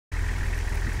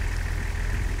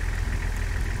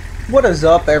What is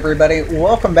up, everybody?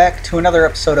 Welcome back to another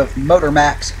episode of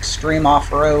MOTORM4X Extreme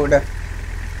Off-Road.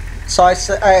 So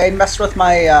I messed with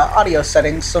my audio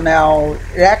settings, so now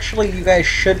actually you guys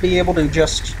should be able to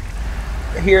just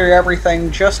hear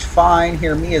everything just fine,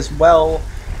 hear me as well,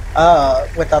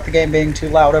 without the game being too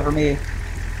loud over me.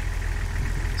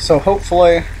 So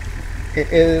hopefully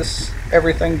it is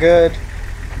everything good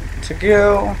to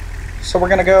go. So we're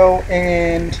gonna go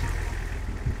and...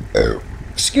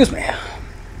 excuse me.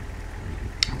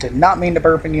 Did not mean to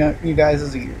burp in you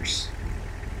guys' ears.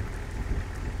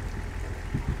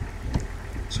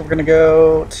 So we're going to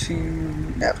go to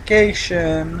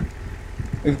navigation.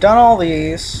 We've done all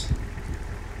these.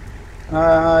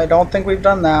 I don't think we've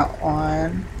done that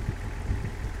one.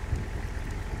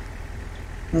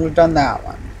 And we've done that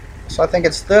one. So I think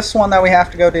it's this one that we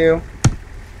have to go do.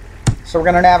 So we're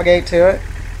going to navigate to it.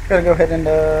 Going to go ahead and,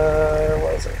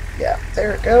 what is it? Yeah,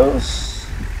 there it goes.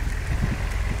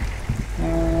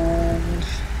 And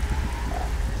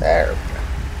there we go.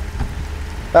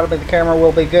 That'll be the camera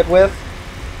we'll be good with.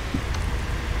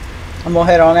 And we'll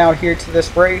head on out here to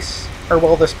this race, or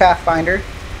well, this Pathfinder.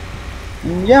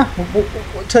 And yeah,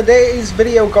 today's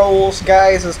video goals,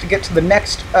 guys, is to get to the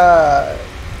next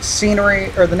scenery,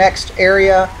 or the next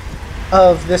area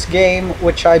of this game,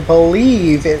 which I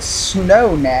believe is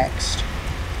snow next.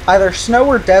 Either snow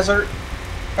or desert.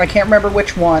 I can't remember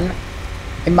which one.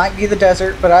 It might be the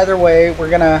desert, but either way,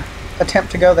 we're going to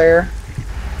attempt to go there.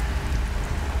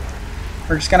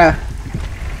 We're just going to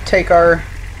take our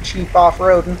Jeep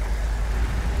off-roading.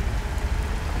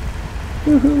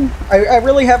 I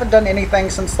really haven't done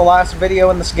anything since the last video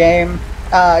in this game,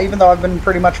 even though I've been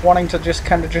pretty much wanting to just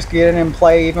kind of just get in and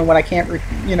play, even when I can't,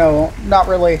 not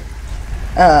really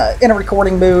in a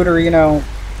recording mood, or,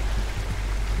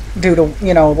 due to,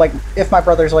 like, if my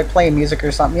brother's, like, playing music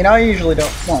or something, I usually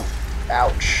won't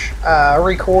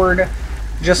record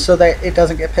just so that it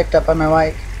doesn't get picked up on my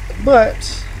mic.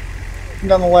 But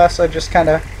nonetheless, I just kind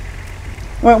of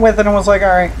went with it and was like,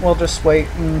 alright, we'll just wait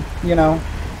and,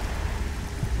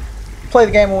 play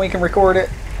the game when we can record it,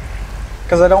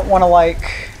 because I don't want to,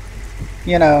 like,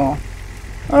 I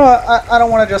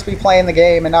don't want to just be playing the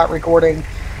game and not recording,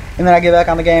 and then I get back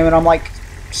on the game and I'm like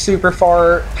super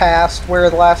far past where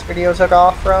the last video took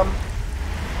off from.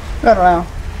 I don't know.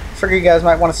 Figure you guys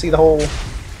might want to see the whole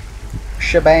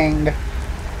shebang.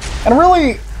 And I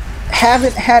really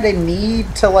haven't had a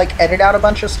need to, like, edit out a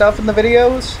bunch of stuff in the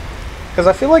videos, because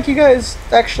I feel like you guys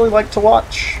actually like to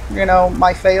watch,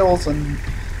 my fails and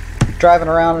driving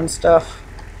around and stuff.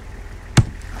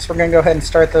 So we're going to go ahead and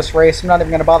start this race. I'm not even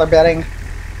going to bother betting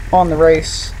on the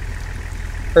race,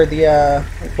 or the,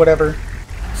 whatever,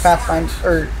 Pathfinder,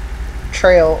 or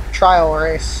trial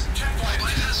race.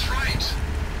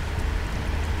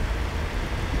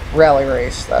 Rally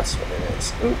race, that's what it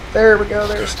is. Oop, there we go,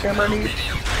 there's camera need.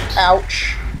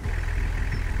 Ouch.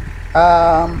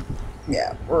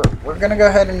 Yeah, we're gonna go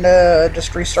ahead and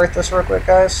just restart this real quick,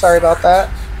 guys. Sorry about that.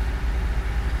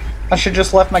 I should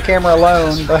just left my camera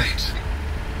alone, but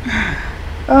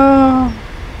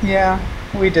yeah,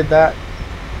 we did that.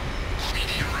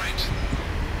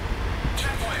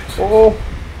 Oh,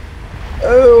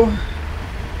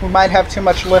 we might have too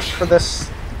much lift for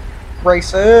this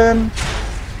race in.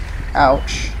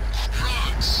 Ouch.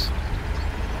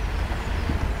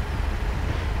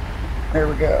 There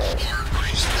we go.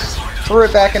 Just threw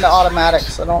it back into automatic,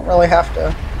 so I don't really have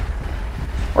to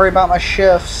worry about my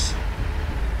shifts.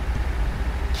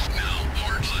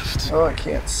 Oh, I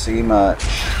can't see much.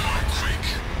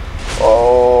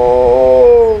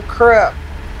 Oh, crap.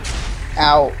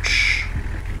 Ouch.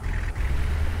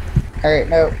 Alright,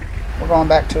 no. We're going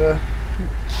back to a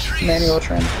manual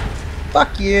trim.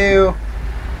 Fuck you.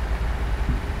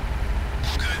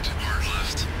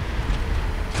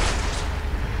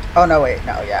 Oh, no, wait.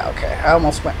 No, yeah, okay. I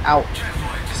almost went out,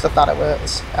 because I thought it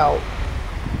was out.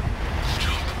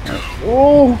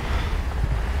 Oh.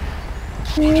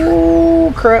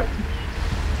 Oh, crap.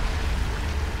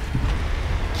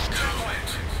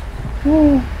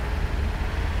 Ooh.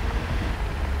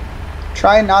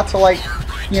 Try not to, like,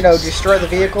 destroy the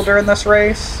vehicle during this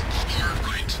race.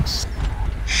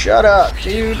 Shut up,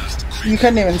 dude. You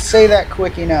couldn't even say that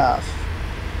quick enough.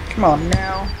 Come on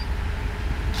now.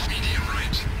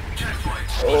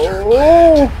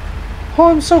 Oh,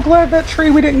 I'm so glad that tree,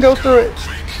 we didn't go through it.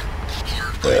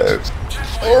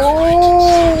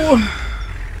 Oh.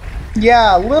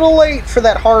 Yeah, a little late for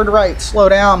that hard right. Slow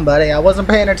down, buddy. I wasn't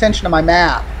paying attention to my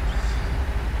map.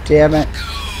 Damn it.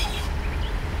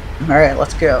 Alright,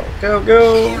 let's go. Go,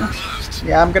 go.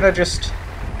 Yeah, I'm gonna just...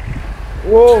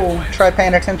 Whoa, try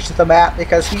paying attention to the map,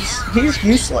 because he's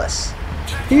useless.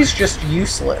 He's just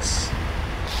useless.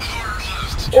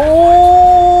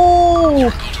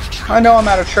 Oh! I know I'm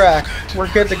out of track.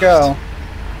 We're good to go.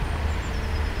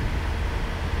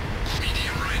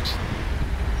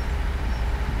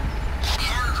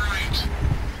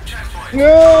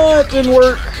 No, it didn't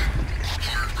work.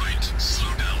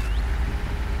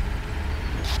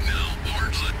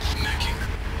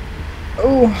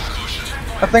 Oh,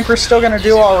 I think we're still gonna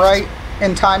do all right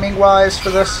in timing wise for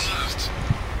this.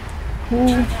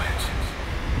 Ooh.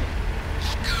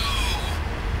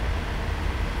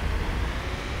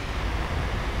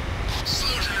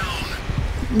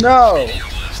 No.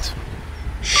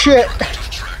 Shit.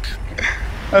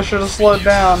 I should have slowed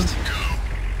down.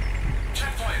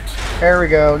 There we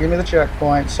go. Give me the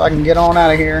checkpoint so I can get on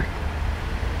out of here.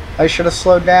 I should have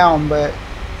slowed down, but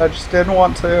I just didn't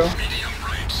want to.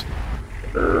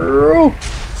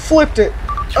 Flipped it.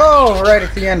 Oh, right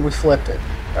at the end we flipped it.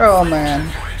 Oh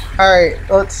man. Alright,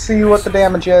 let's see what the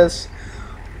damage is.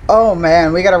 Oh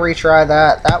man, we gotta retry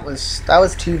that. That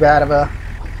was too bad of a...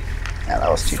 Yeah, that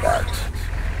was too bad.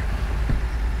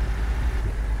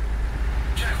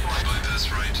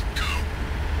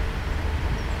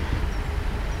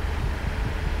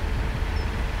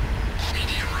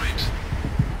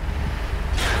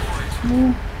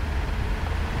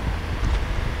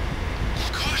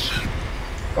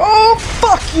 Oh,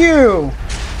 fuck you!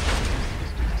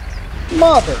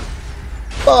 Mother.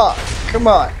 Fuck. Come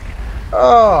on.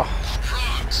 Oh.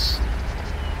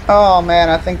 Oh, man,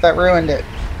 I think that ruined it.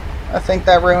 I think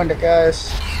that ruined it,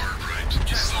 guys.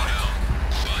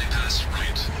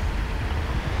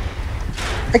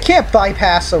 I can't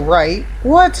bypass a right.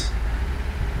 What?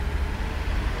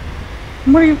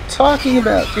 What are you talking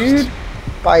about, dude?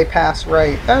 Bypass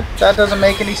right. That doesn't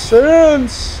make any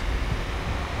sense.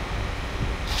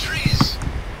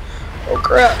 Oh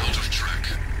crap.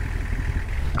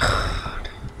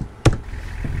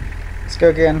 Let's go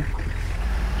again.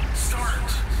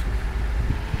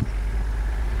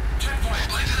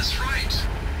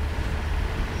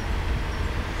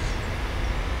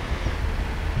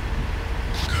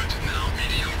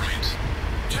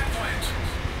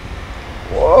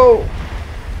 Whoa.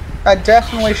 I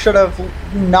definitely should have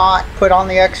not put on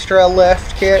the extra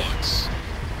lift kit.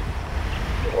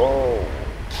 Oh.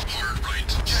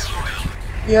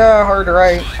 Yeah, hard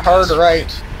right. Hard right.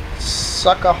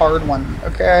 Suck a hard one,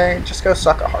 okay? Just go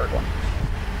suck a hard one.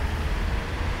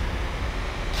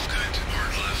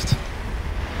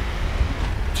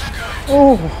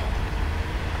 Oh.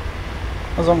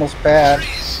 That was almost bad.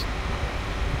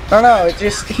 I don't know, it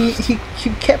just, he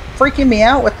kept freaking me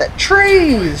out with the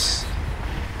trees!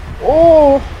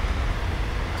 Oh!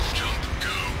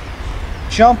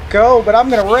 Jump, go, but I'm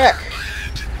gonna wreck.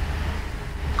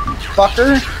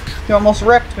 Fucker, you almost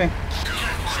wrecked me.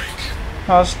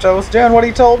 I was doing what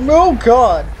he told me. Oh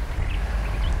god!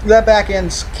 That back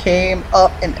end came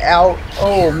up and out.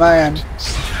 Oh man.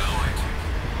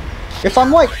 If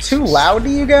I'm like too loud to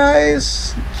you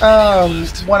guys,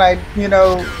 when I, you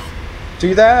know,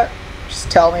 do that,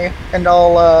 just tell me, and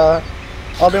I'll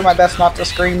do my best not to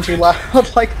scream too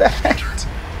loud like that.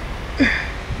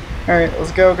 Alright,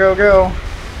 let's go, go, go.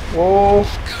 Whoa.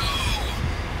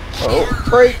 Oh,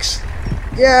 brakes.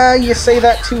 Yeah, you say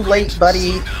that too late,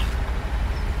 buddy.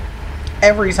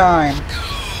 Every time.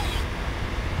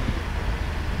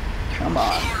 Come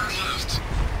on.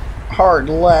 Hard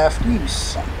left, you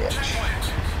son of a bitch.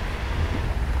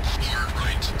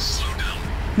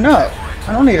 No,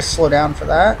 I don't need to slow down for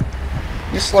that.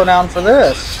 You slow down for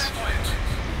this.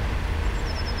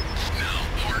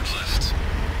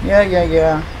 Yeah, yeah,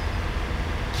 yeah.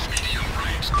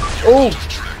 Oh!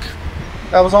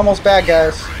 That was almost bad,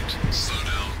 guys.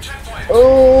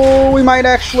 Oh, we might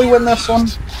actually win this one.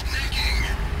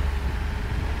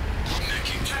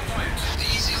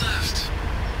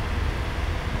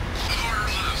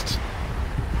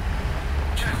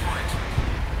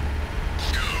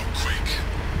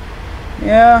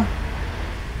 Yeah.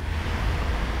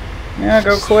 Yeah,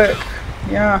 go quick.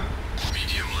 Yeah.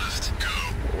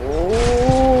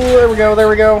 Oh, there we go, there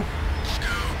we go.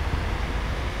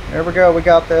 There we go, we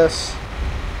got this.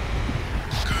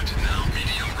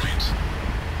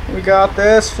 We got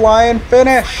this. Flying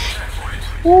finish.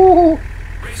 Woo!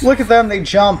 Look at them, they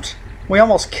jumped. We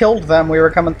almost killed them, we were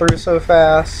coming through so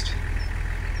fast.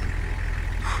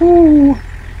 Whew.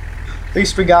 At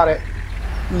least we got it.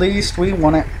 At least we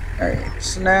won it. Alright,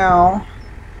 so now...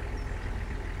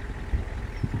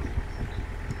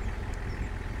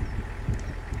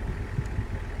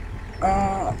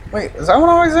 wait, is that one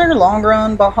always there? Long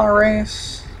run, Baja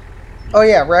race? Oh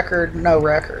yeah, record, no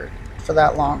record for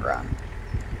that long run.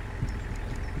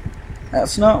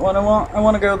 That's not what I want. I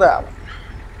want to go that one.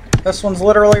 This one's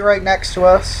literally right next to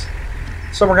us.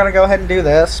 So we're going to go ahead and do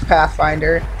this.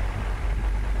 Pathfinder.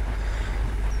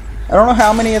 I don't know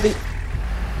how many of the...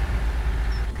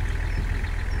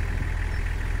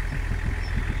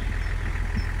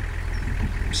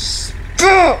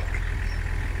 Stop!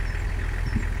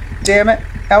 Damn it.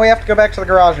 Now we have to go back to the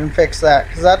garage and fix that,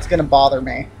 because that's going to bother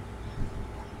me.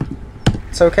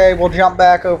 It's okay, we'll jump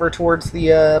back over towards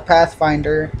the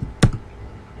Pathfinder.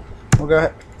 We'll go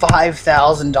ahead.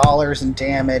 $5,000 in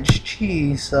damage.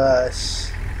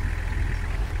 Jesus.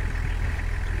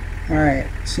 Alright,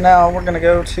 so now we're going to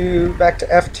go back to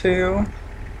F2.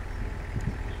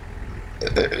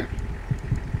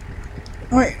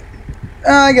 Wait.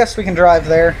 I guess we can drive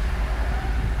there.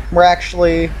 We're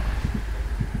actually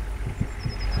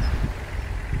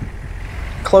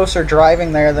closer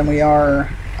driving there than we are,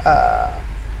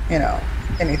 you know,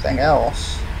 anything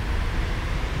else.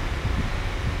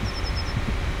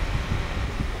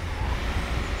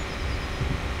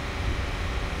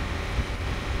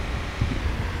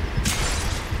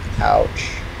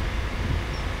 Ouch.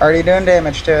 Already doing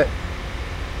damage to it.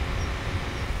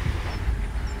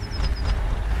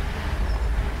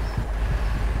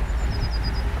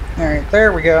 Alright,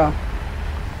 there we go.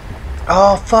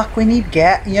 Oh, fuck, we need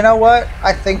gas. You know what?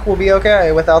 I think we'll be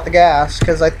okay without the gas,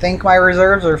 because I think my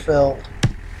reserves are filled.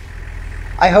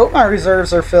 I hope my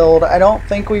reserves are filled. I don't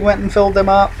think we went and filled them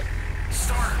up.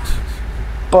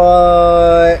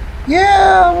 But,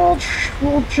 yeah,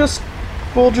 we'll just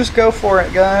go for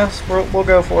it, guys. We'll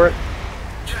go for it.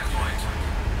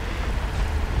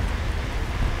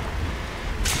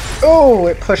 Oh,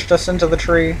 it pushed us into the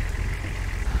tree.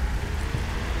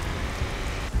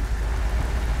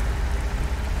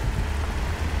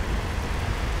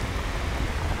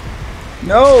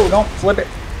 No, don't flip it.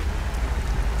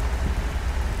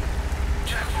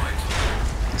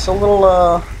 It's a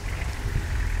little,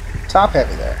 top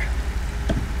heavy there.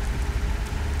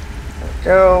 There we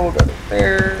go, we'll go to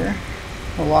there.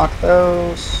 We'll lock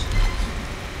those.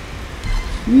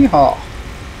 Yeehaw.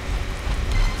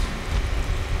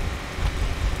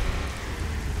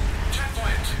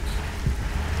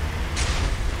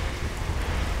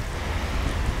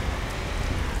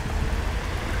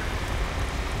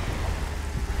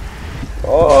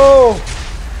 Oh!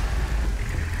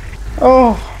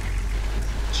 Oh!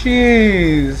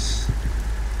 Jeez.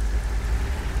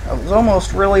 That was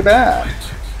almost really bad.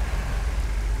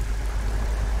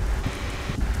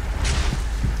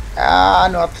 Ah,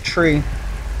 not the tree.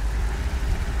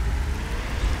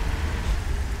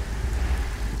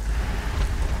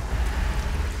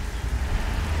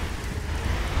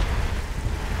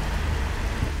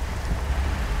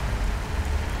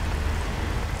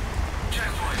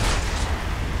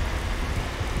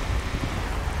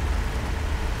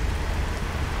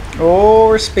 Oh,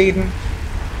 we're speeding.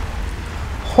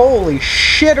 Holy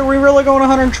shit, are we really going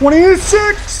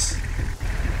 126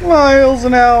 miles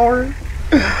an hour?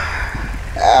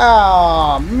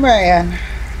 Oh, man.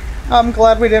 I'm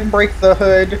glad we didn't break the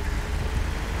hood.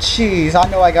 Jeez, I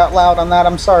know I got loud on that.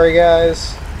 I'm sorry,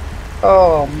 guys.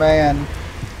 Oh, man.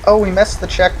 Oh, we missed the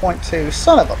checkpoint, too.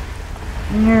 Son of a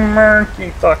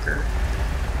murky fucker.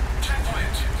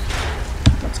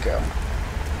 Let's go.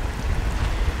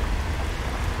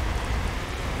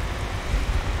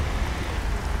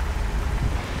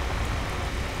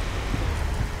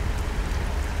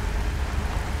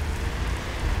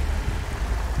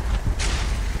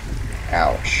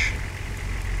 Ouch.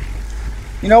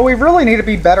 You know, we really need to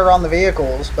be better on the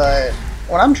vehicles, but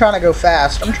when I'm trying to go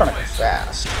fast, I'm trying to go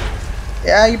fast.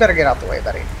 Yeah, you better get out the way,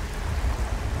 buddy.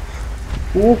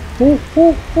 Ooh, ooh,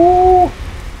 ooh, ooh.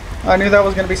 I knew that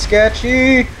was going to be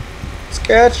sketchy.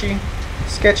 Sketchy.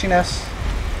 Sketchiness.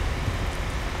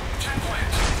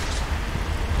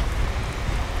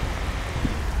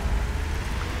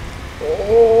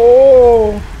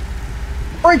 Oh!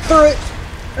 Break through it!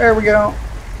 There we go.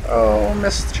 Oh,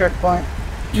 missed the checkpoint.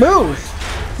 Move!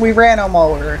 We ran them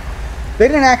over. They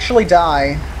didn't actually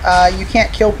die. You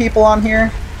can't kill people on here,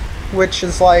 which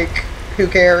is like, who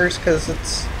cares? Because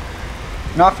it's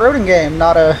an off-roading game,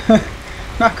 not a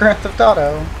not Grand Theft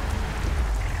Auto.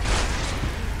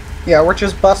 Yeah, we're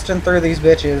just busting through these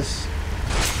bitches.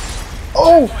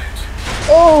 Oh!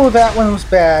 Oh, that one was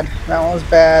bad. That one was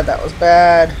bad. That was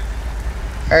bad.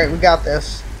 Alright, we got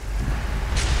this.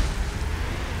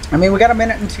 I mean, we got 1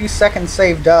 minute and 2 seconds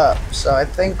saved up, so I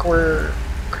think we're...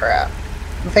 crap.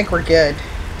 I think we're good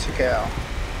to go.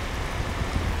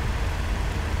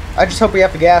 I just hope we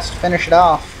have the gas to finish it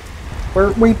off.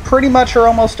 We pretty much are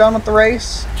almost done with the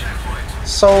race,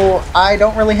 so I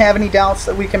don't really have any doubts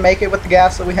that we can make it with the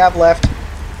gas that we have left.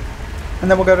 And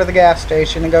then we'll go to the gas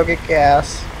station and go get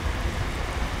gas.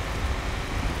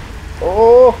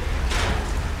 Oh!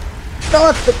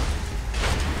 Not the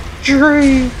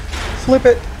tree! Flip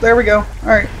it. There we go.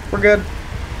 Alright, we're good.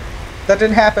 That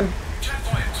didn't happen.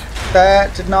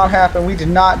 That did not happen. We did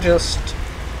not just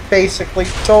basically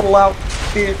total out the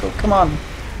vehicle. Come on.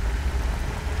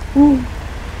 Ooh.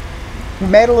 We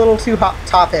made it a little too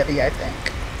top heavy, I think.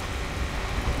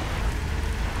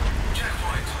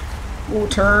 Ooh,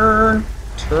 turn.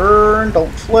 Turn.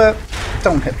 Don't flip.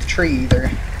 Don't hit the tree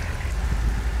either.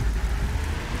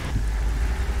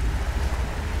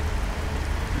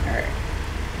 Alright.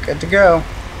 Good to go.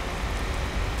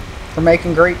 We're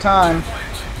making great time.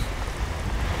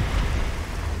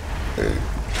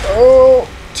 Oh,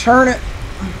 turn it.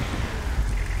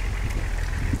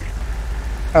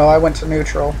 Oh, I went to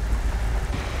neutral.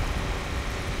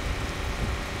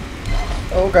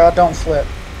 Oh god, don't flip.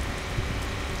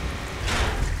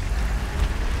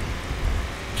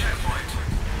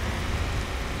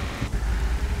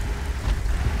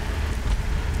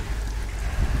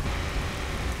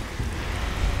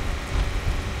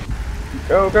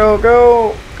 Go, go,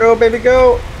 go! Go, baby,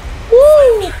 go!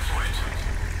 Woo!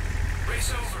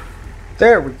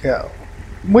 There we go.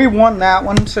 We won that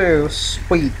one too.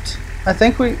 Sweet. I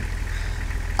think we...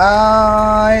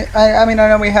 I mean, I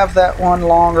know we have that one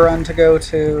long run to go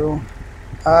to.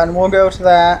 And we'll go to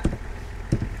that.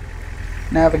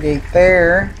 Navigate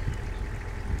there.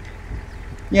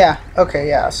 Yeah, okay,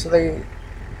 yeah. So they...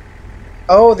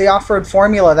 Oh, the off-road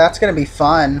formula. That's going to be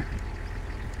fun.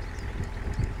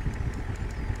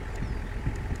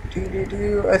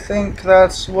 I think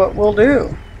that's what we'll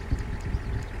do.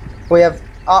 We have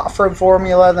off-road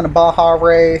formula, then a Baja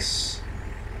race,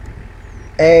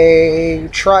 a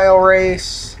trial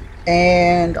race,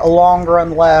 and a long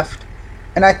run left.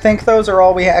 And I think those are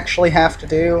all we actually have to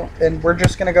do. And we're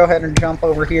just going to go ahead and jump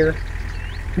over here.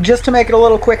 Just to make it a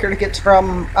little quicker to get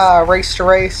from race to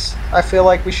race, I feel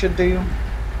like we should do.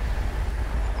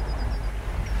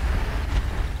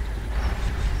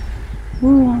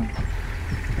 Ooh.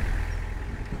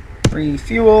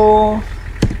 Refuel.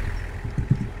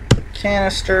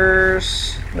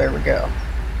 Canisters. There we go.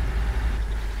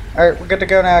 Alright, we're good to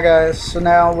go now, guys. So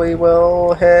now we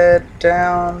will head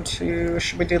down to...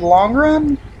 Should we do the long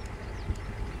run?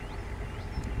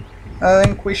 I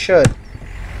think we should.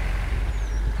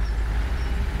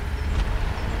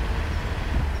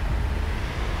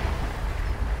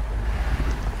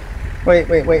 Wait.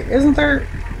 Isn't there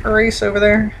a race over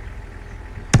there?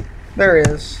 There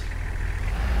is.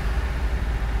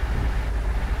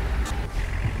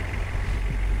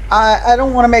 I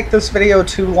don't want to make this video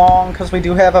too long because we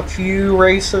do have a few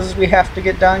races we have to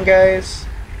get done, guys.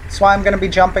 That's why I'm going to be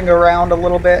jumping around a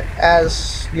little bit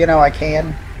as, you know, I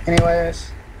can. Anyways.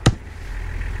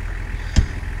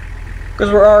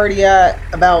 Because we're already at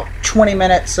about 20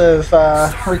 minutes of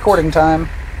recording time.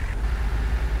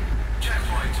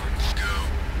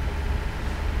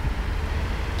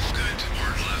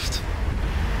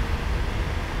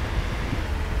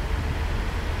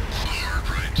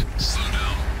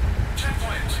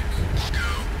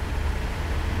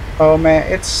 Oh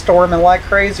man, it's storming like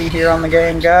crazy here on the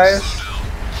game, guys.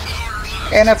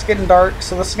 And it's getting dark,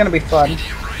 so this is going to be fun.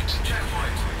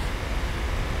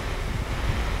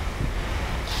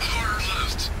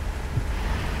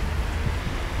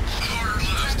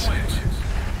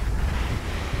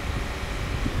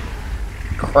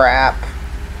 Crap.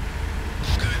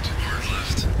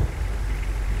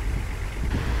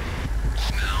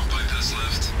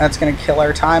 That's going to kill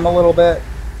our time a little bit.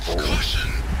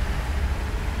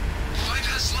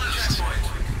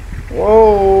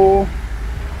 Whoa!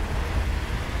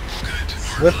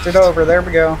 Lift it over. There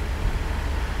we go.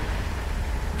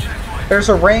 There's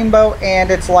a rainbow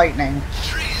and it's lightning.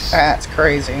 That's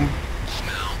crazy.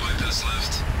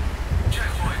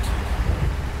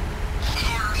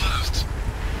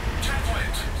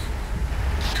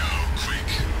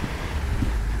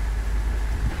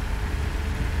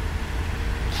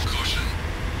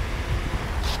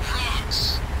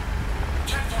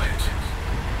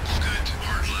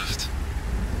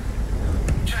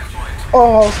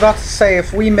 Oh, I was about to say,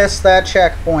 if we miss that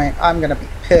checkpoint, I'm gonna be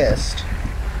pissed.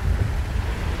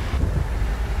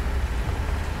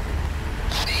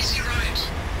 Easy right.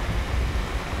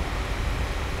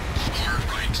 Hard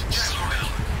right. Slow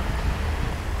down.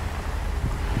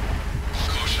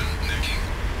 Caution, nicking.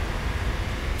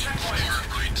 Hard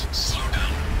right. Slow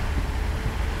down.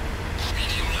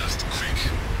 Medium left. Quick.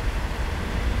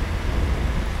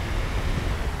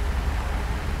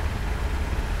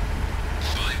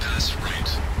 Bypass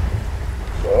right.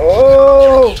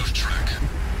 Oh! Out of track.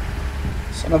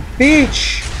 On the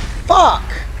beach! Fuck!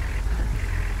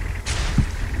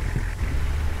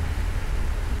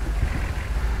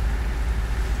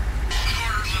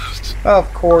 Hard left.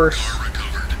 Of course. Car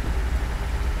recovered.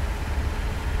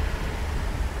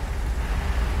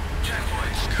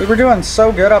 Checkpoint. We were doing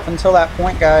so good up until that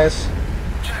point, guys.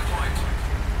 Checkpoint.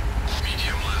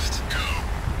 Medium left. Go.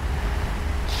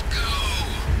 Go.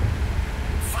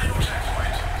 Final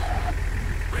checkpoint.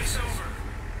 Race over.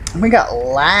 We got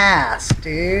last,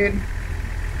 dude.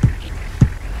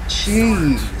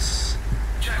 Jeez.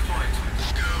 Checkpoint.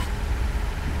 Go.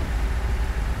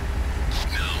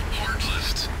 Now hard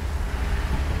left.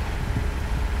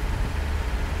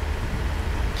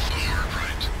 Hard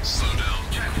right. Slow down.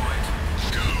 Checkpoint.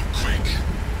 Go quick.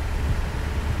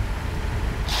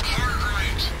 Hard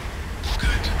right.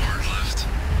 Good. Hard left.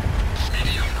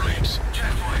 Medium right.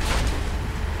 Checkpoint.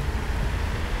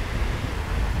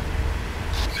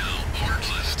 Now hard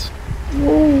left.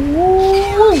 Woo.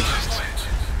 Left.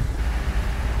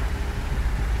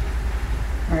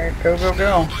 Alright, go, go,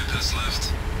 go. Bypass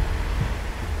left.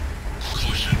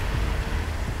 Caution.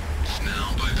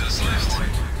 Now bypass left.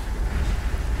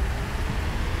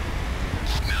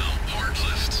 Now hard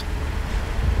left.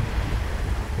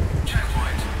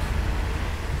 Checkpoint.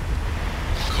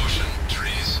 Caution,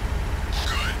 trees.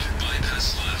 Good. Bypass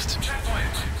left.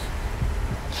 Checkpoint.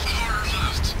 Hard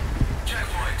left.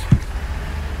 Checkpoint.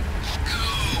 Go.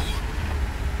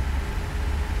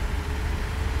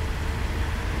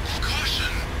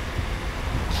 Caution.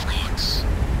 Rocks.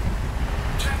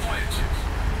 Checkpoint.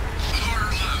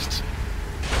 Hard left.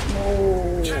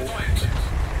 Oh, Checkpoint.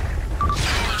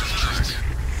 Hard left.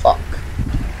 fuck.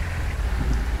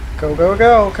 Go, go,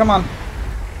 go. Come on.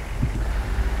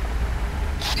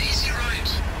 Easy right.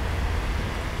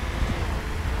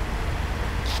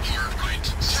 Hard right.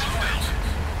 Slow down.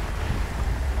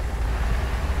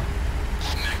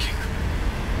 Necking.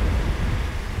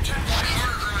 Checkpoint.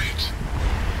 Hard right.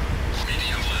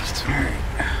 Medium left.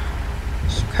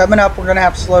 So coming up, we're gonna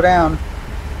have to slow down.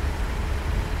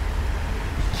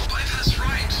 Bypass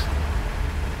right.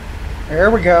 There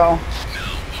we go.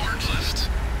 Now hard left.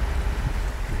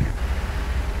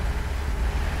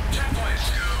 Checkpoint.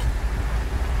 Go.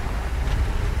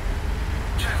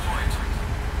 Checkpoint.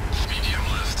 Medium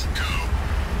left. Go.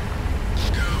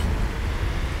 Go.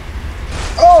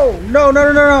 Oh, no, no,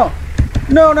 no, no, no.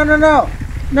 No, no, no, no.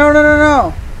 No, no, no,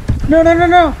 no. No, no, no,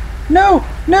 no. No,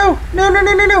 no, no, no,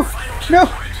 no, no, no. No,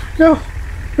 no.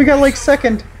 We got like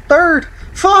second, third.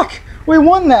 Fuck. We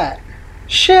won that.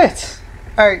 Shit.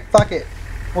 Alright, fuck it.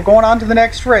 We're going on to the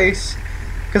next race.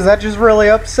 Because that just really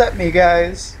upset me,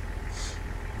 guys.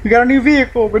 We got a new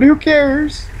vehicle, but who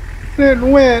cares?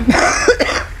 Didn't win.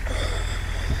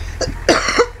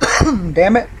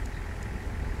 Damn it.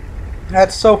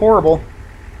 That's so horrible.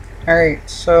 Alright,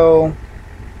 so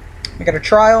we got a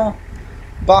trial,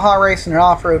 Baja Race, and an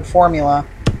off-road formula.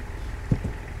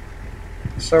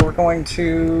 So we're going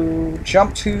to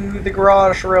jump to the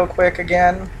garage real quick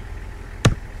again.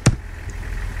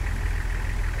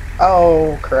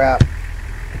 Oh, crap.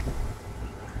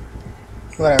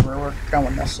 Whatever, we're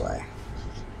going this way.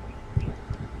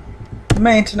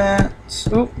 Maintenance.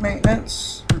 Oop,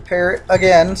 maintenance. Repair it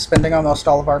again, spending almost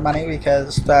all of our money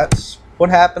because that's what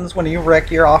happens when you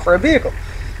wreck your off-road vehicle.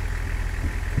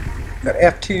 Got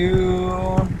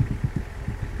F2.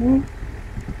 Oop.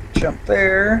 Jump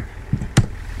there.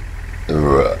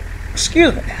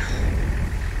 Excuse me.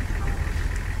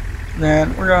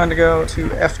 Then we're going to go to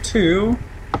F2.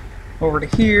 Over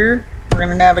to here. We're going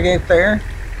to navigate there.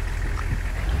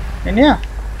 And yeah.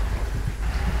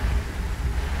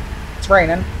 It's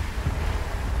raining.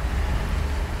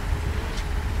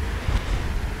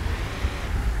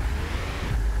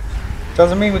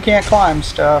 Doesn't mean we can't climb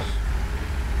stuff.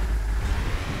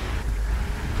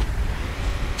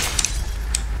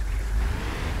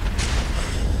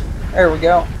 There we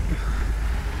go.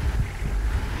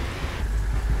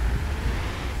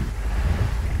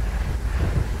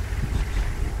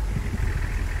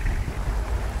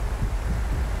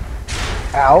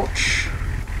 Ouch.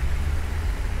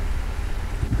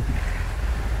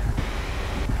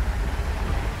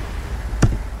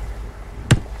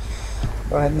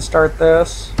 Go ahead and start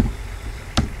this.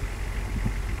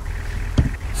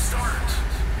 Start.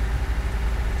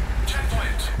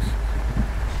 Checkpoint.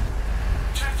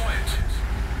 Checkpoint.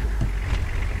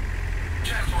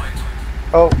 Checkpoint.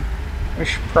 Oh, we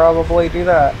should probably do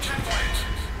that. Checkpoint.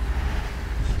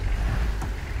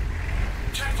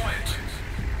 Checkpoint.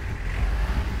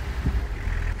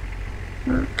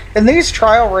 And these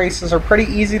trial races are pretty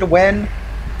easy to win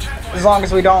as long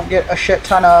as we don't get a shit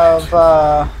ton of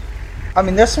I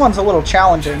mean, this one's a little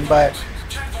challenging, but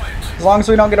As long as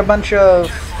we don't get a bunch of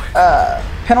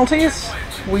penalties,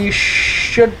 we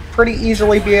should pretty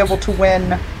easily be able to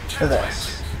win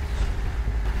this.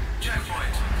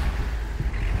 Checkpoint.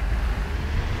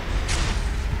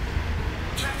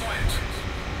 Checkpoint.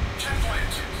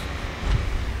 Checkpoint.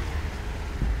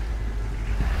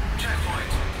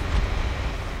 Checkpoint.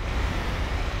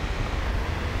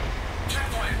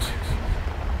 Checkpoint.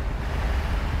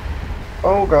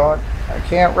 Oh god, I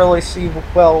can't really see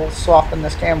well swapping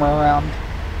this camera around.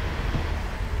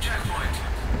 Checkpoint.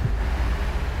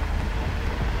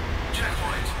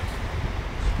 Checkpoint.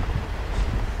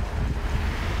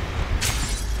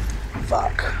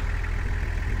 Fuck.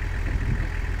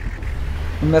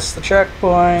 Missed the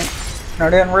checkpoint. I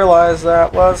didn't realize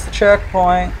that was the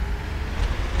checkpoint.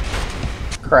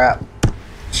 Crap.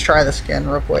 Let's try this again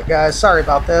real quick, guys. Sorry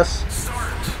about this.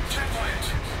 Start.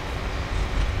 Checkpoint.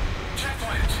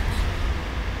 Checkpoint.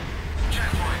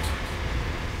 Checkpoint.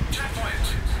 Checkpoint.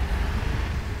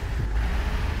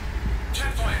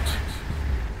 Checkpoint.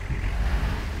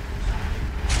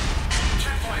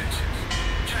 Checkpoint.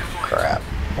 Checkpoint. Crap.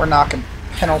 We're knocking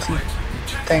penalty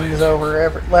things over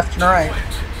left and right.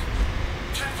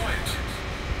 Checkpoint.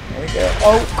 There we go.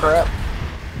 Oh, crap.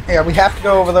 Yeah, we have to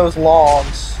go over those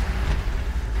logs.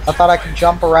 I thought I could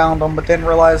jump around them, but didn't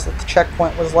realize that the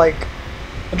checkpoint was, like,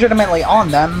 legitimately on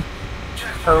them.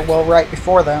 Or, well, right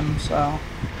before them, so...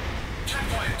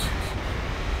 Checkpoint.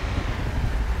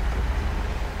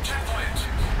 Checkpoint.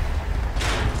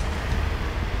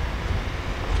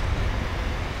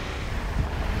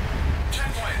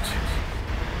 Checkpoint.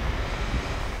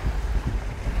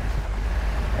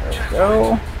 There we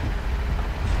go.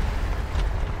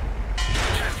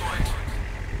 Checkpoint.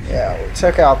 Yeah, we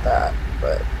took out that,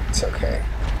 but it's okay.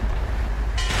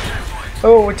 Checkpoint.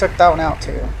 Oh, we took that one out,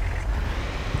 too.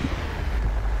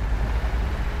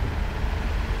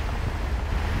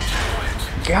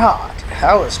 God,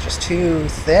 that was just too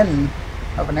thin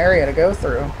of an area to go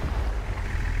through.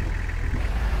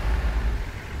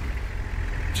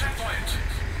 Checkpoint.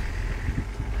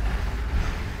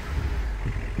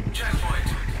 Checkpoint.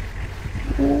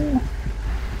 Ooh.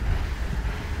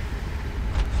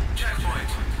 Checkpoint.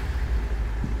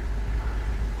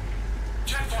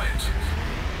 Checkpoint.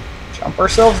 Jump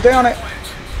ourselves down it.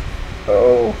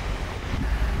 Oh.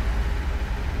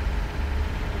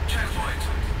 Checkpoint.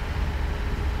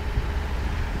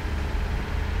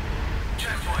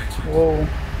 Checkpoint. Whoa.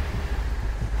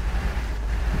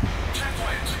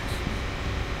 Checkpoint.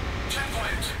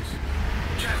 Checkpoint.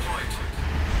 Checkpoint.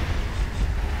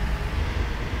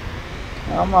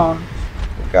 Come on.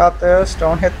 We got this.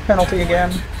 Don't hit the penalty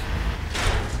again.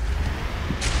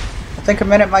 I think a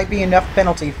minute might be enough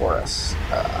penalty for us.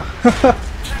 Checkpoint.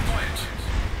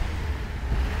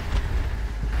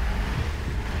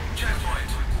 Checkpoint.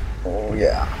 Oh,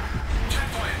 yeah.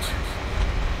 Checkpoint.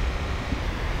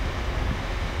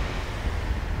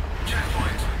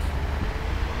 Checkpoint.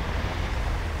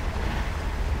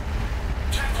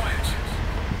 Checkpoint.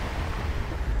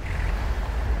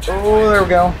 Oh, there we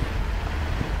go.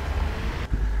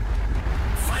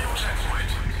 Final checkpoint.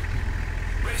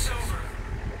 Race over.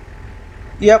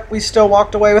 Yep, we still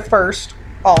walked away with first.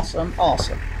 Awesome,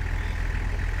 awesome.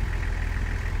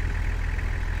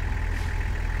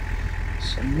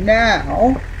 So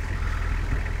now,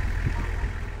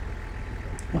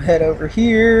 we'll head over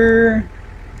here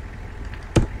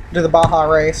to the Baja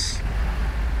race.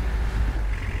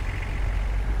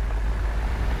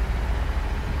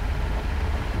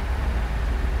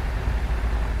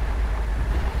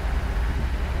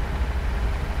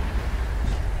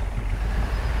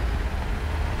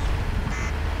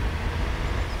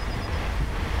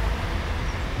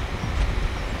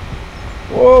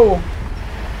 Whoa!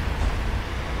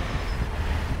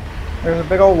 There's a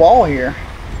big old wall here.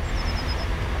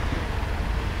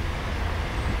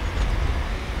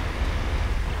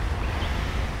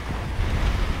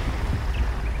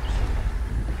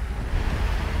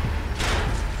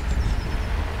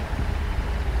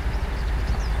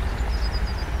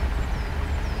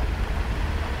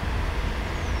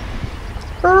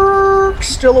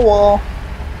 Still a wall.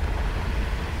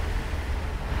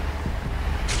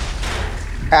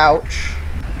 Ouch.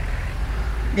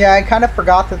 Yeah, I kind of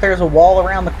forgot that there's a wall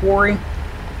around the quarry.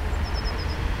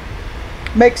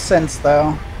 Makes sense,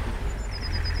 though.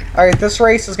 Alright, this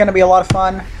race is going to be a lot of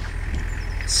fun.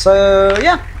 So,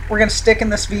 yeah, we're going to stick in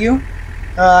this view.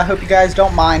 I hope you guys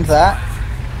don't mind that.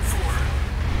 4,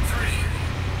 3,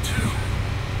 2,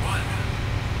 1,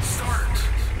 start.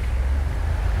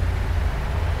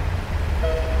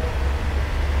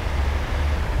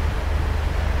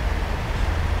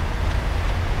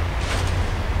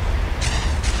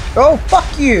 Oh,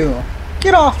 fuck you!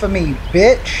 Get off of me,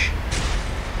 bitch!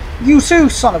 You too,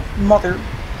 son of mother...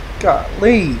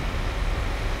 Golly.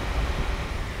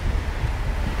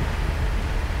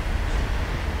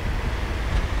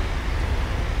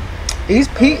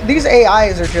 These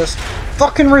AIs are just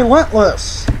fucking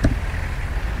relentless.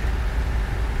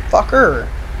 Fucker.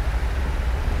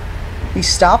 He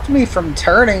stopped me from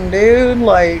turning, dude.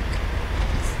 Like,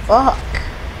 fuck.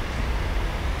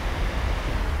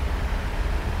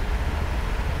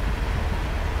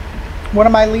 One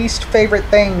of my least favorite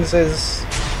things is,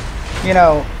 you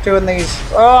know, doing these.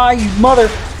 Oh, you mother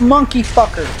monkey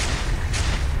fucker.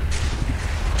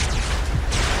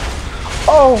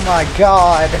 Oh my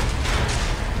god.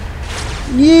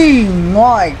 Ye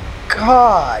my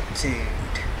god, dude.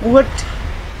 What?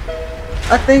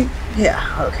 I think,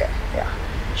 yeah, okay, yeah.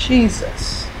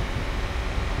 Jesus.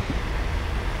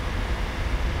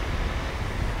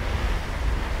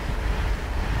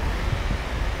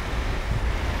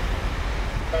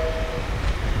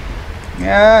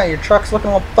 Yeah, your truck's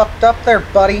looking a little fucked up there,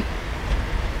 buddy.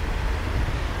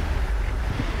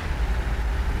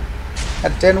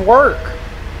 That didn't work.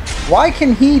 Why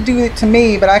can he do it to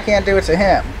me, but I can't do it to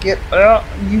him? Get up,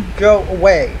 you go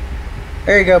away.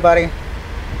 There you go, buddy.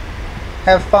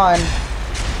 Have fun.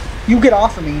 You get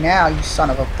off of me now, you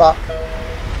son of a fuck.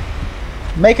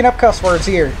 Making up cuss words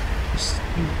here.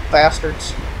 You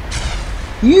bastards.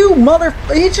 You mother...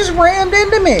 He just rammed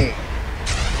into me.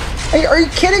 Hey, are you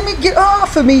kidding me? Get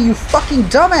off of me, you fucking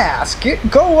dumbass.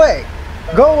 Go away.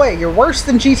 Go away. You're worse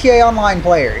than GTA Online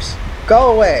players.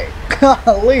 Go away.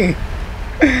 Golly.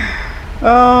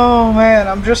 Oh, man.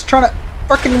 I'm just trying to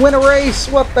fucking win a race.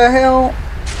 What the hell?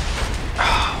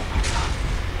 Oh, my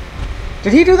God.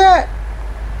 Did he do that?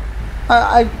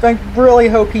 I really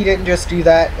hope he didn't just do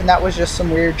that, and that was just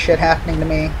some weird shit happening to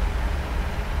me.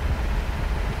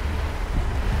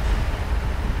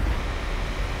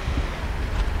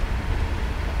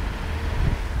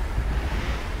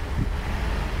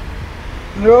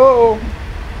 No.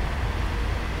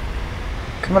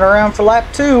 Coming around for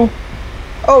lap 2.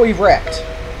 Oh, he wrecked.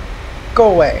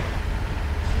 Go away.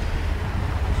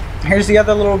 Here's the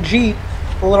other little Jeep,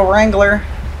 the little Wrangler.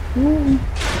 Ooh.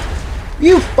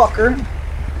 You fucker.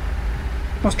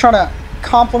 I was trying to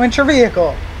compliment your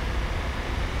vehicle.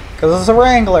 Because it's a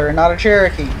Wrangler, not a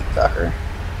Cherokee, fucker.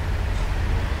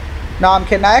 No, I'm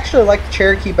kidding. I actually like the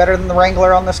Cherokee better than the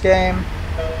Wrangler on this game.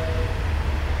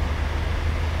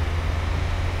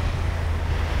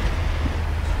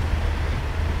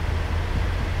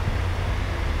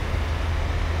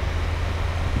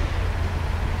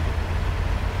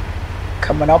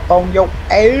 Coming up on your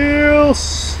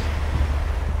ass.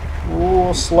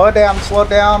 Ooh, slow down, slow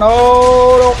down.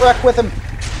 Oh, don't wreck with him.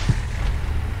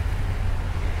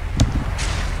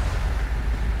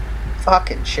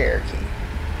 Fucking Cherokee.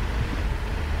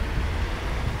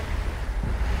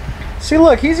 See,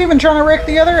 look, he's even trying to wreck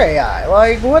the other AI.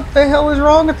 Like, what the hell is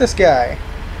wrong with this guy?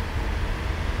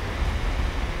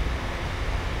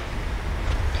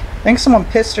 I think someone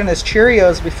pissed in his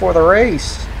Cheerios before the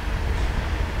race.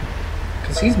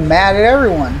 Because he's mad at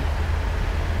everyone.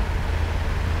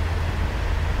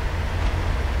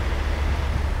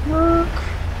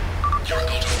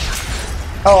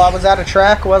 Oh, I was out of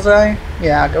track, was I?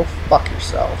 Yeah, go fuck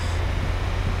yourself.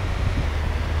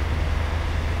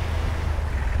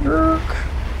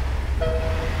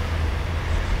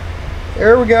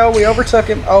 There we go, we overtook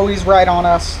him. Oh, he's right on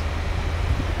us.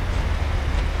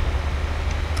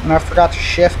 And I forgot to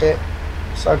shift it.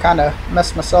 So I kind of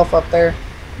messed myself up there.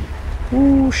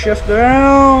 Ooh, shift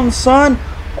down, son.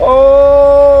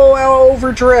 Oh,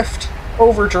 overdrift.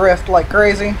 Overdrift like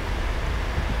crazy.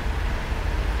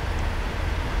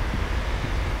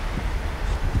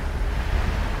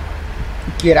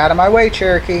 Get out of my way,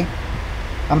 Cherokee.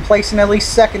 I'm placing at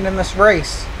least second in this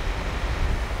race.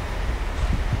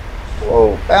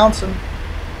 Whoa, bouncing.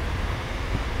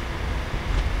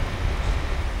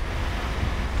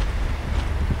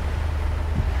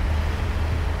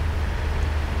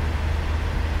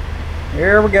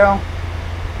 Here we go.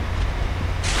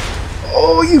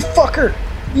 Oh, you fucker!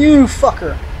 You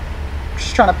fucker!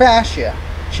 Just trying to pass you.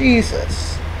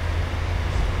 Jesus.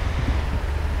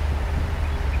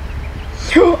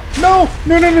 No!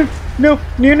 No, no, no, no,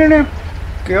 no, no, no.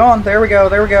 Go on, there we go,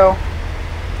 there we go.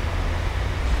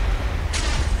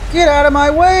 Get out of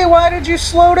my way! Why did you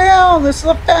slow down? This is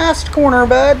a fast corner,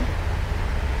 bud.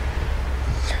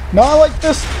 Not like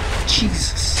this.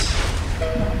 Jesus.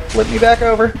 Flip me back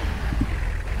over.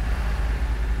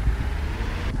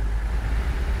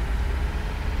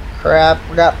 Crap,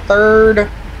 we got third.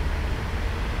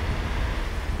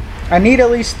 I need at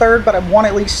least third, but I want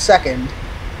at least second.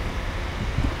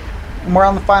 And we're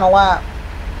on the final lap.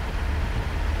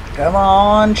 Come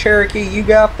on, Cherokee, you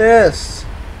got this.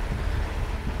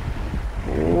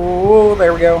 Ooh,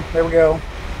 there we go, there we go.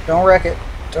 Don't wreck it,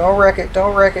 don't wreck it,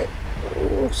 don't wreck it.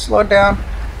 Ooh, slow it down.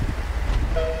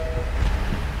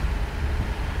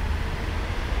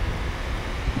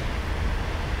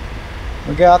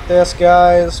 We got this,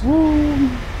 guys. Woo.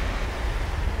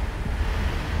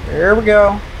 There we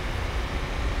go.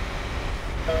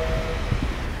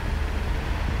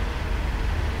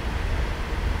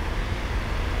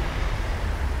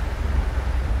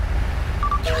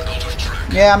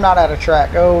 Yeah, I'm not out of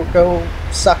track. Go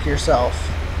suck yourself.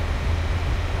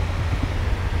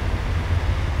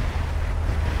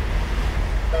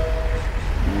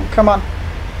 Come on.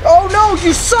 Oh no,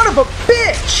 you son of a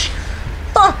bitch!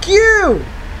 Fuck you!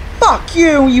 Fuck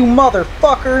you, you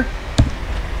motherfucker!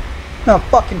 Now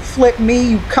fucking flip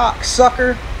me, you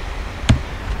cocksucker!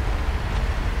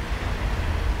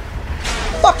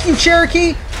 Fuck you,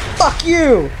 Cherokee! Fuck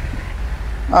you!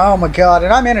 Oh my god,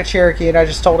 and I'm in a Cherokee and I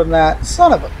just told him that.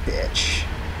 Son of a bitch.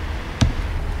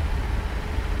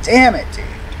 Damn it, dude.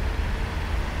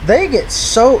 They get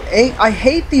so... I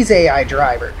hate these AI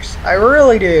drivers. I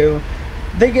really do.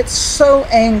 They get so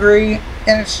angry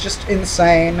and it's just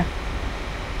insane.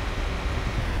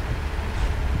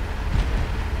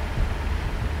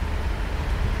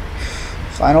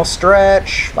 Final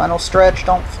stretch,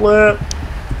 don't flip.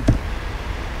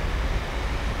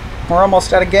 We're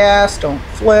almost out of gas, don't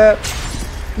flip.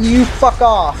 You fuck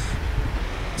off.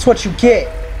 That's what you get.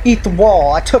 Eat the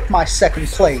wall. I took my second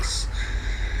place.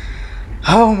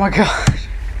 Oh my god.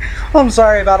 I'm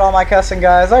sorry about all my cussing,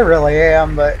 guys. I really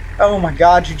am, but oh my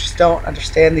god, you just don't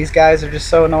understand. These guys are just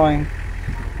so annoying.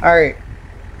 Alright.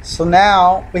 So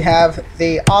now we have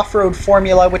the off-road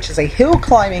formula, which is a hill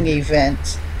climbing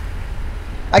event.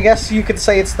 I guess you could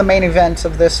say it's the main event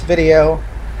of this video.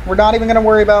 We're not even going to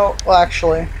worry about... Well,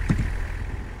 actually...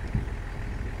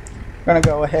 We're going to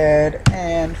go ahead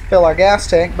and fill our gas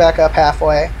tank back up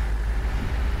halfway.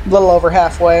 A little over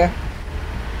halfway.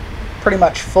 Pretty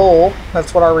much full.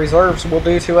 That's what our reserves will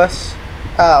do to us.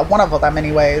 One of them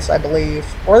anyways, I believe.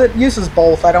 Or it uses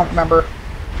both, I don't remember.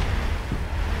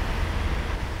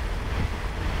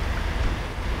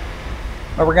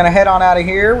 But we're going to head on out of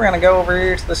here. We're going to go over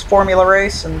here to this formula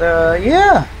race and,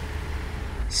 yeah.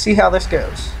 See how this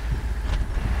goes.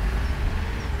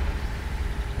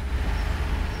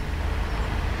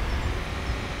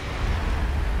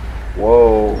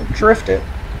 Whoa, drift it.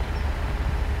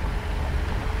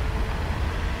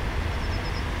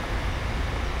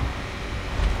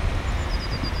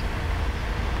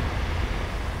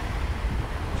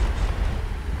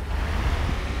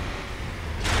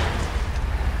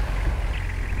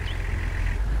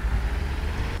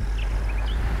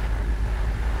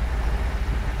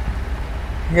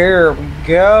 Here we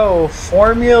go.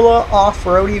 Formula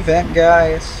off-road event,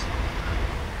 guys.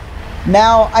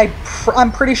 Now,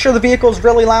 I'm pretty sure the vehicle is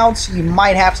really loud, so you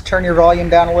might have to turn your volume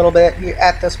down a little bit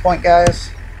at this point,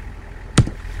 guys.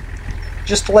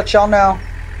 Just to let y'all know.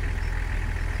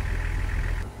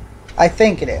 I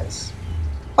think it is.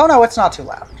 Oh no, it's not too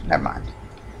loud. Never mind.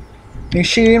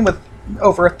 Machine with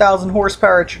over 1,000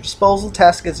 horsepower at your disposal.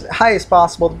 Task is as high as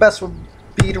possible. The best would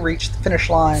be to reach the finish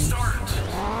line.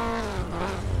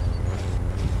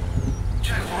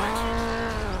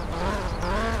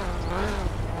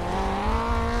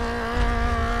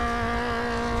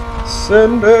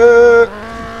 Send it!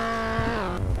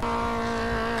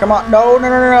 Come on. No, no,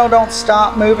 no, no, no. Don't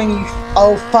stop moving. You...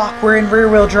 Oh, fuck. We're in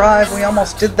rear-wheel drive. We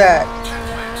almost did that.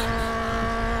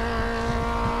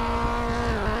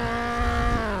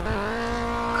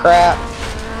 Crap.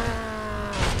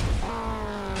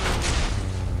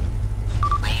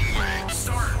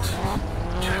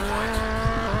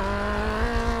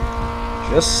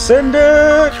 Just send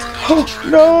it! Oh,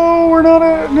 no, we're not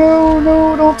a... No,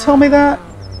 no, don't tell me that.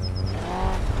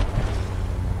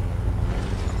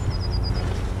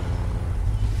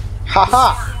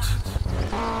 Haha!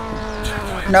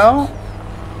 No?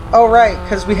 Oh, right,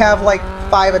 because we have like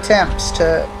 5 attempts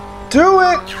to do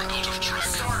it!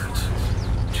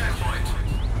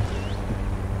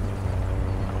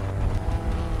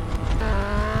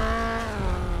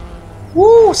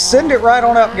 Woo! Send it right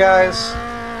on up, guys.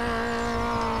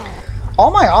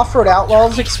 All my Off-Road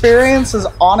Outlaws experience has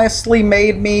honestly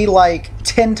made me like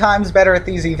 10 times better at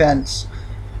these events.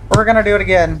 We're gonna do it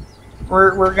again.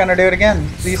 We're gonna do it again.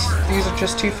 These are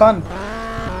just too fun.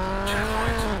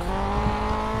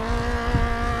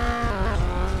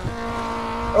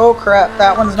 Oh crap,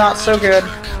 that one's not so good.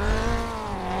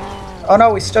 Oh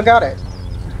no, we still got it.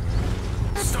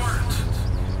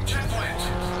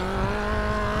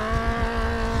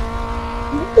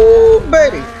 Ooh,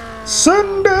 baby.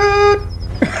 Send it.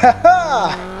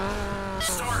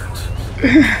 Start.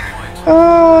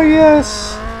 Oh,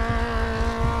 yes.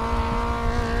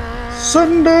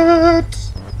 Send it.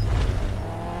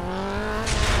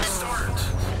 Start.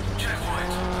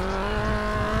 Checkpoint.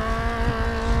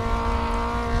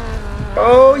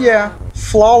 Oh, yeah.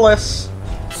 Flawless.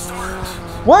 Start.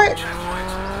 What?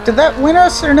 Checkpoint. Did that win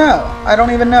us or no? I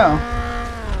don't even know.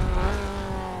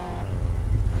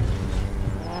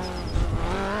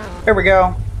 Here we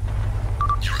go.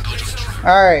 You're out of track.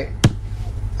 Alright.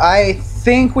 I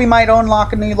think we might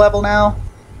unlock a new level now.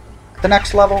 The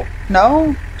next level.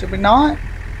 No? Did we not?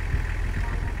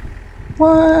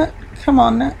 What? Come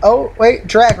on now. Oh, wait.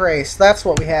 Drag race. That's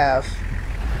what we have.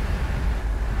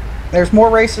 There's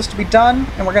more races to be done,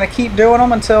 and we're going to keep doing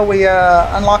them until we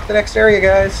unlock the next area,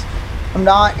 guys. I'm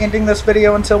not ending this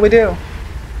video until we do.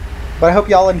 But I hope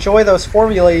y'all enjoy those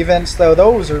Formula events, though.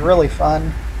 Those are really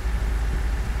fun.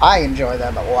 I enjoy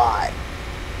them a lot.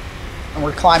 And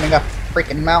we're climbing up a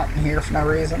freaking mountain here for no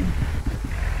reason.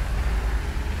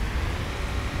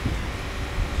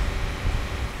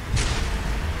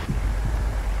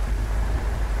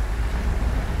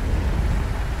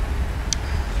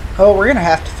 Oh, we're going to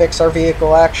have to fix our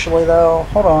vehicle, actually, though.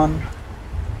 Hold on.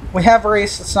 We have a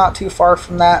race that's not too far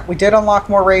from that. We did unlock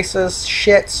more races.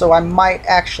 Shit, so I might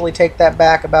actually take that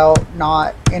back about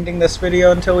not ending this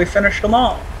video until we finish them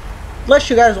all.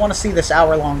 Unless you guys want to see this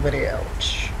hour-long video,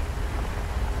 which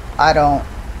I don't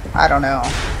know.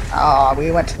 Ah,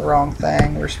 we went to the wrong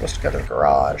thing. We were supposed to go to the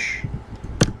garage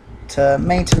to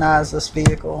maintain this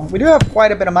vehicle. We do have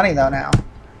quite a bit of money, though, now.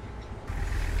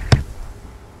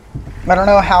 I don't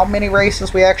know how many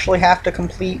races we actually have to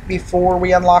complete before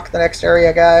we unlock the next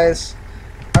area, guys.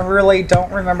 I really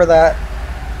don't remember that.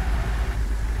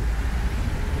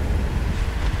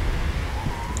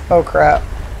 Oh, crap.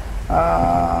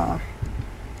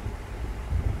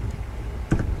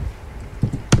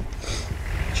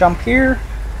 Jump here.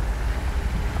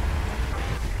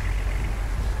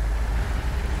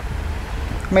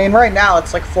 I mean, right now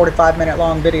it's like a 45-minute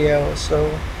long video,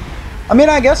 so... I mean,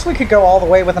 I guess we could go all the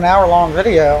way with an hour-long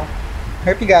video. I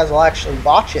hope you guys will actually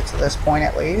watch it to this point,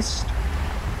 at least.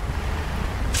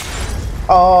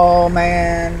 Oh,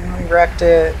 man. We wrecked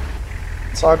it.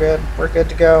 It's all good. We're good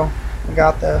to go. We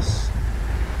got this.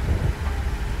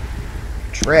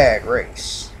 Drag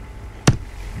race.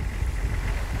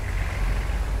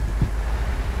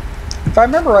 If I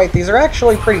remember right, these are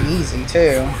actually pretty easy,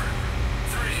 too.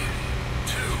 3,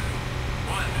 2,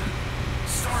 1.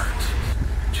 Start.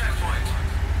 Checkpoint.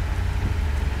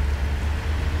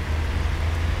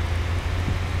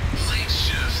 Late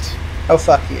shift. Oh,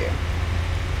 fuck you.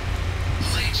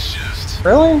 Late shift.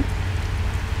 Really?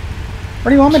 Where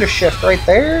do you want me to shift? Right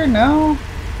there? No?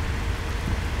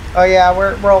 Oh, yeah,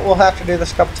 we'll have to do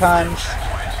this a couple times.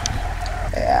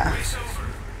 Yeah. Race over.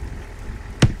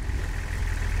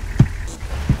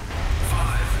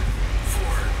 5, 4,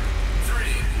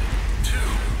 3, 2,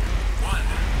 1.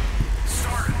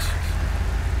 Start.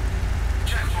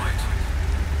 Checkpoint.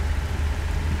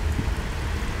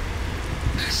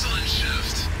 Excellent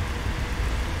shift.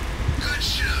 Good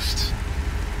shift.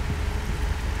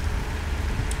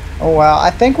 Oh, wow. I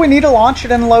think we need to launch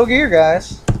it in low gear,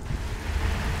 guys. 5,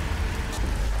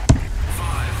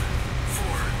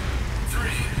 4,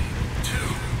 3, 2,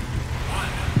 1.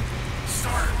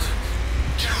 Start.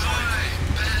 Too high.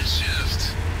 Bad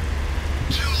shift.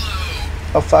 Too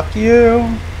low. Oh, fuck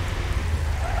you.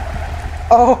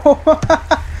 Oh,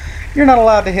 you're not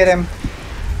allowed to hit him. 5,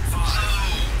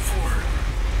 4,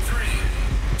 3,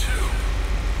 2,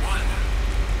 1.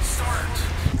 Start.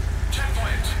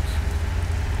 Checkpoint.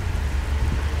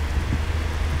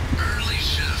 Early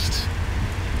shift.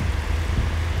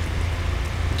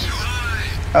 Too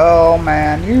high. Oh,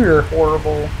 man, you're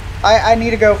horrible. I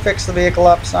need to go fix the vehicle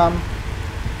up some.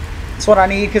 That's what I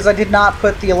need, because I did not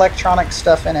put the electronic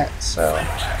stuff in it, so...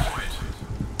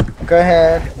 Checkpoint. Go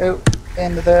ahead,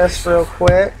 into this real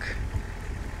quick.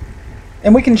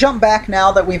 And we can jump back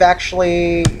now that we've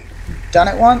actually done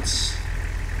it once.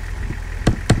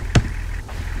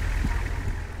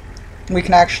 We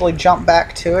can actually jump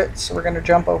back to it, so we're going to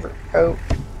jump over... Oh.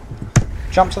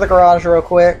 Jump to the garage real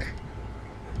quick.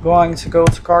 Going to go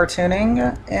to car tuning,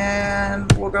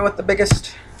 and we'll go with the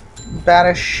biggest,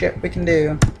 baddest shit we can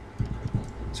do.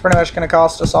 It's pretty much going to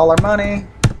cost us all our money,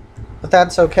 but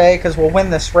that's okay, because we'll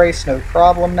win this race no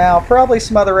problem now. Probably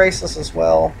some other races as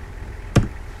well.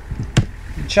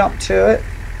 Jump to it.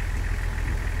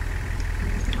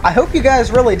 I hope you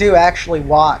guys really do actually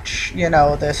watch, you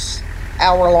know, this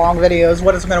hour-long videos.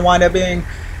 What it's going to wind up being. 5,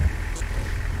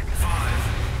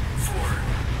 4,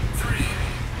 3,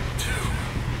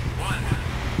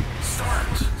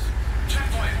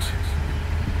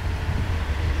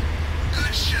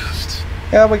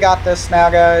 Yeah, we got this now,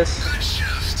 guys. Good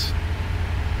shift.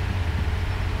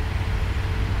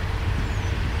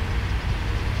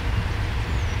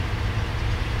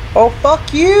 Oh,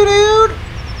 fuck you, dude!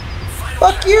 Final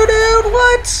Fuck you, dude!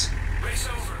 What? Race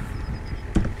over.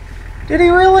 Did he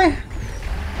really? 5,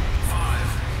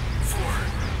 4,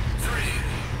 3,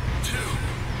 2,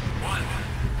 1.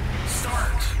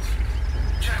 Start.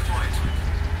 Checkpoint.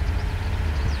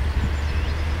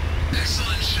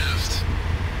 Excellent shift.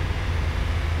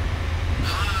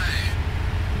 High.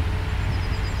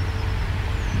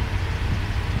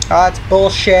 Ah, it's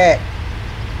bullshit.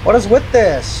 What is with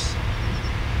this?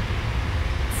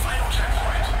 Final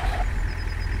checkpoint.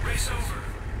 Race over.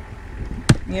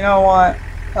 You know what?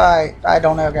 I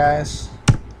don't know, guys.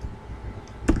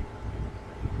 I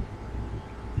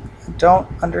don't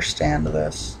understand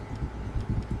this.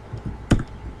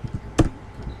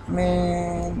 I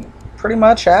mean, pretty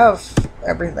much have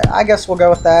everything. I guess we'll go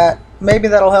with that. Maybe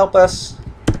that'll help us.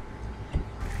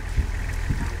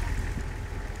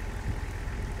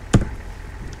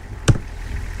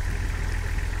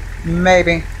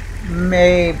 Maybe.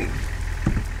 Maybe.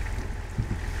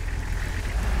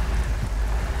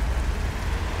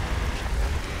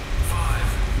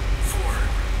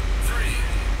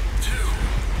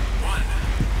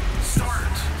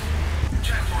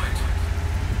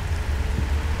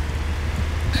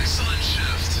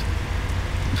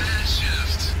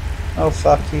 Oh,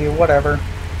 fuck you. Whatever.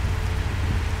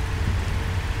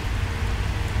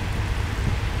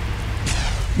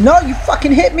 No, you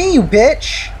fucking hit me, you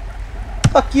bitch!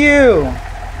 Fuck you!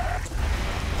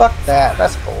 Fuck that.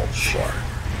 That's bullshit.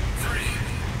 3,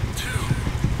 2,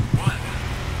 1.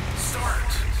 Start.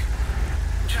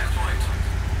 Checkpoint.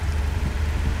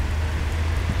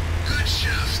 Good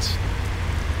shift.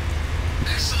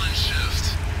 Excellent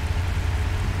shift.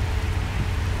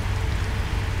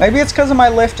 Maybe it's because of my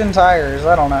lift and tires.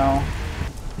 I don't know.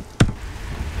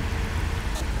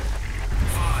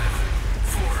 5,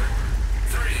 4,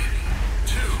 3,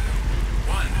 2,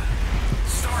 1.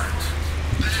 Start.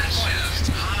 Bad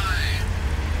shift. High.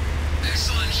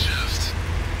 Excellent shift.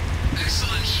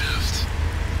 Excellent shift.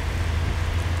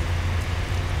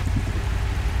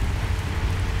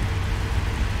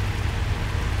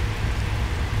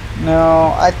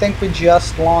 No, I think we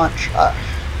just launch.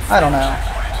 I don't know.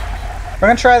 We're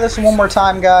going to try this one more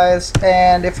time, guys.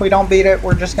 And if we don't beat it,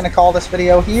 we're just going to call this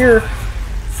video here.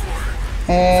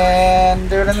 And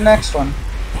do it in the next one.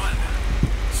 1.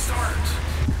 Start.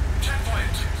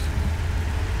 Checkpoint.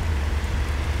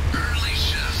 Early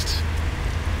shift.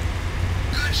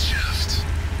 Good shift.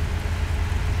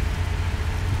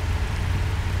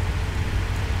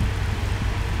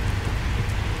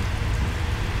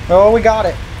 Oh, we got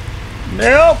it.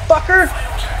 No, fucker.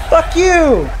 Fuck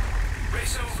you.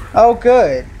 Race over. Oh,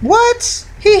 good. What?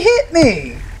 He hit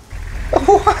me.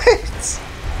 What? 5,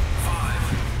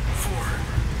 4,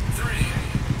 3,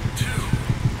 2,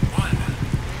 1.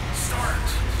 Start.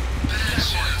 Bad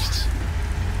shift.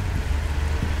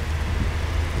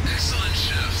 Excellent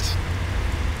shift.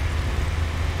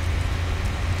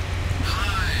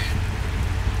 High.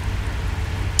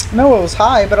 No, it was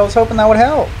high, but I was hoping that would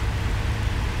help.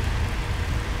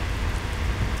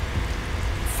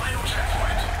 Final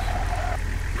checkpoint.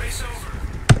 Race over.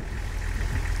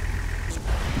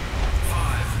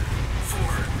 5, 4,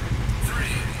 3,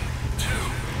 2,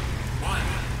 1.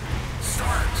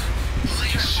 Start.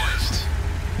 Late shift.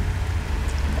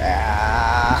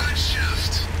 Ah, Good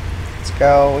shift. let's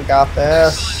go. We got Excellent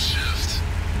this. shift.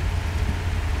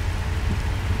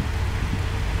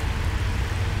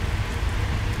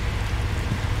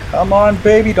 Come on,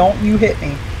 baby. Don't you hit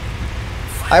me.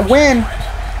 I win.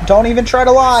 Don't even try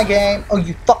to lie, game. Oh,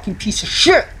 you fucking piece of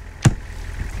shit.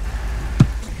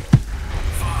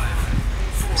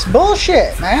 5, It's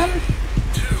bullshit, man.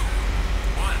 2,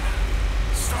 1.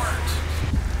 Start.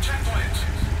 Checkpoint.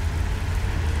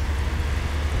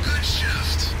 Good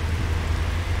shift.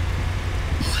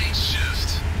 Late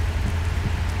shift.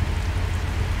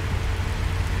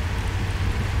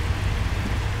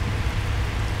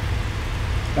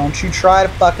 Don't you try to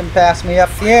fucking pass me up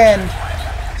the end.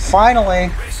 Finally.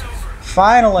 Race over.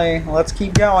 Finally. Let's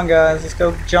keep going, guys. Let's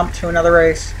go jump to another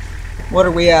race. What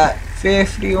are we at?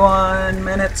 51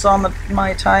 minutes on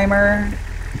my timer.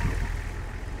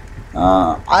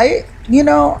 I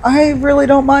really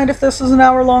don't mind if this is an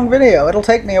hour-long video. It'll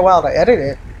take me a while to edit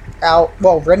it out.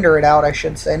 Well, render it out, I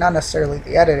should say. Not necessarily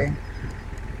the editing.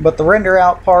 But the render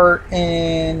out part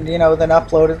and, then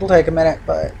upload it. It'll take a minute,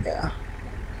 but yeah.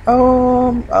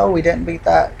 Oh, we didn't beat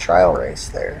that trial race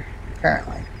there,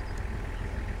 apparently.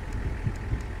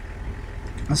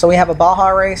 And so we have a Baja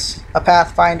race, a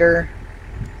Pathfinder,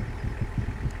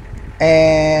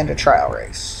 and a trial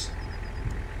race.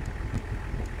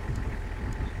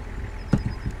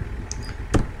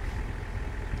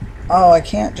 Oh, I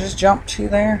can't just jump to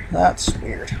there? That's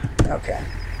weird. Okay.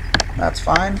 That's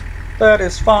fine. That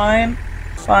is fine.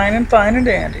 Fine and fine and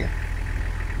dandy.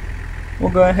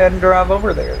 We'll go ahead and drive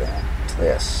over there then to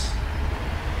this.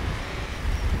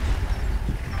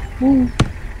 Woo.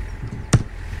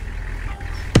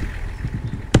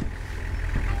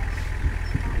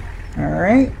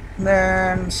 Alright,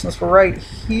 then since we're right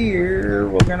here,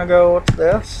 we're gonna go to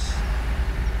this.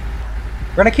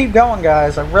 We're gonna keep going,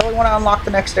 guys. I really want to unlock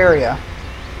the next area.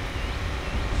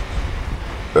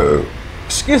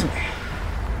 Excuse me.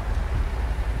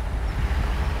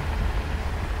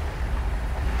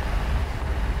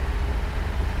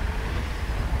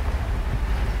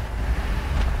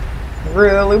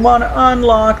 Really want to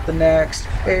unlock the next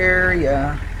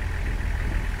area.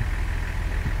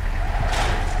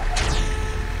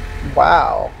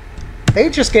 Wow. They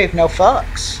just gave no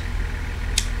fucks.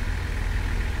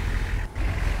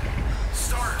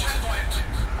 Start checkpoint.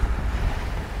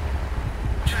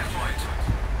 Checkpoint.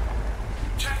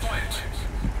 Checkpoint.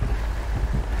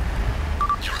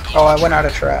 Oh, I went out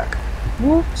of track.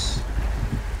 Whoops.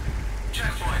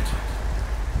 Checkpoint.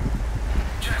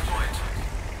 Checkpoint.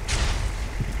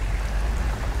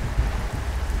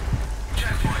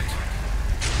 Checkpoint.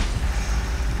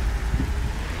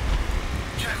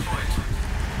 Checkpoint.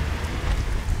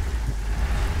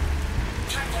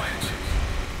 Checkpoint.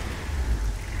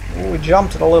 Ooh, we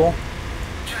jumped it a little.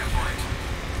 Checkpoint.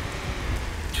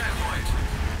 Checkpoint.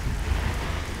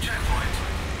 Checkpoint.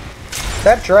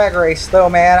 That drag race, though,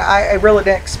 man, I really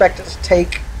didn't expect it to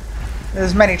take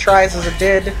as many tries as it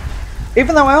did.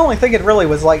 Even though I only think it really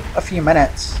was like a few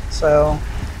minutes. So,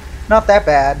 not that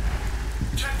bad.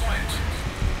 Checkpoint.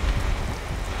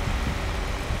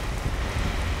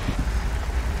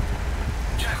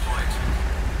 Checkpoint.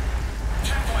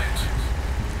 Checkpoint.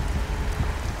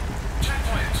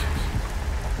 Checkpoint.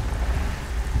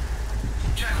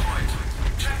 Checkpoint.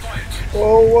 Checkpoint.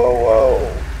 Whoa, whoa,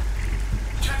 whoa.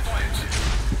 Checkpoint.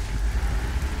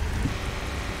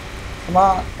 Come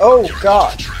on. Oh,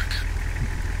 God.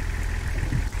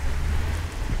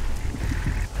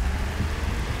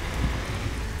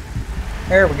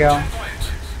 There we go.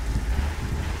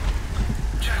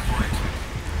 Checkpoint. Checkpoint.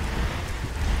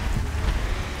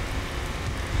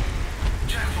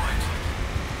 Checkpoint.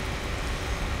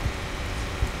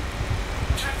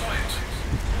 Checkpoint.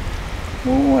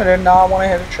 Ooh, I did not want to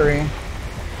hit a tree.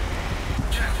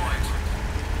 Checkpoint.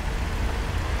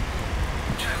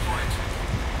 Checkpoint.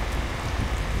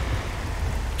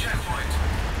 Checkpoint.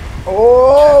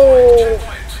 Oh!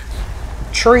 Checkpoint.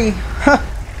 Tree.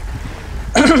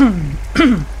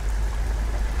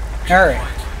 Alright.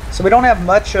 So we don't have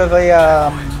much of a,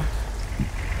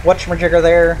 whatchamajigger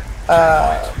there,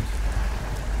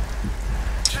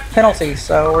 penalty,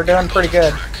 so we're doing pretty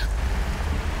good.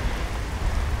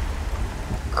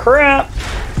 Crap!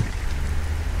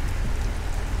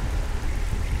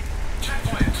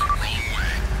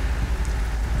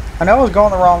 I know I was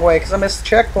going the wrong way because I missed the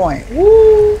checkpoint.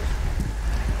 Woo!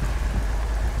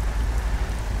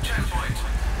 Checkpoint.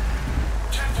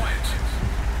 Checkpoint.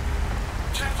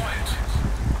 Checkpoint.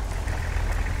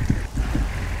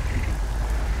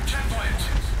 Checkpoint.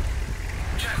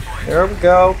 Checkpoint. There we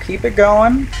go. Keep it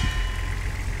going.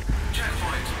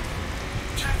 Checkpoint.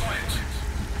 Checkpoint.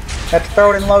 Had to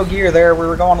throw it in low gear there. We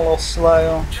were going a little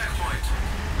slow. Checkpoint.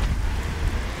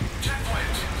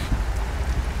 Checkpoint.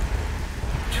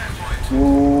 Checkpoint.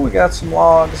 Ooh, we got some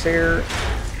logs here.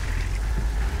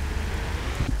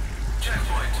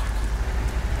 Checkpoint.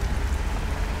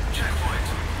 Checkpoint.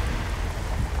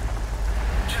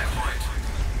 Checkpoint.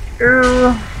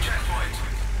 Err. Checkpoint.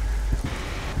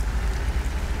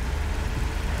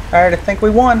 Alright, I think we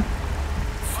won.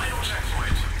 Final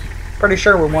checkpoint. Pretty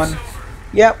sure we won. Race over.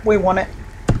 Yep, we won it.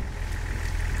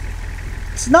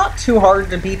 It's not too hard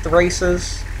to beat the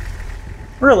races.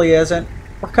 Really isn't.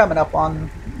 We're coming up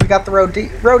on... We got the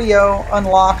rodeo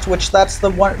unlocked, which that's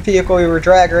the one vehicle we were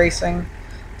drag racing.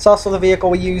 It's also the vehicle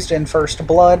we used in First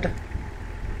Blood.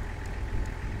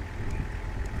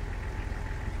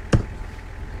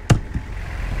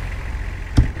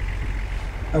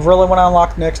 I really want to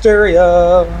unlock the next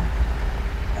area.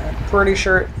 I'm pretty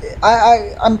sure...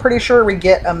 I'm pretty sure we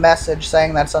get a message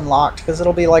saying that's unlocked, because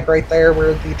it'll be like right there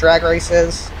where the drag race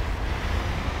is.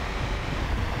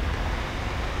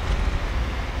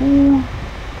 Ooh.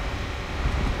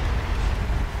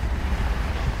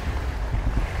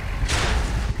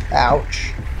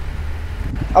 Ouch.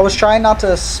 I was trying not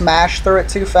to smash through it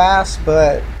too fast,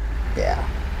 but yeah.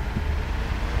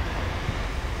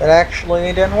 that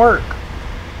actually didn't work.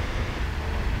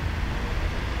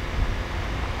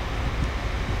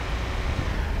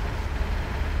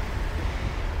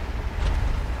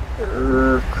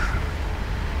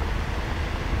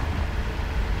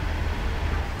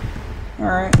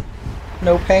 Alright.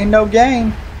 No pain, no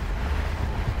gain.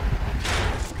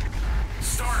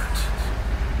 Start.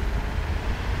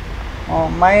 Oh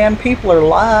man, people are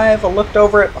live. I looked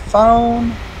over at my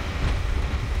phone.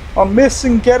 I'm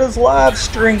missing Getta's live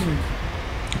stream.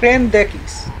 And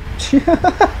Dickie's.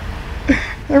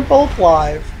 They're both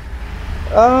live.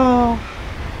 Oh.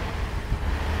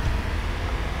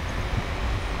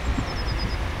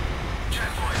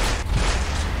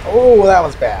 Oh, that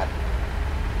was bad.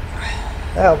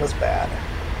 That was bad.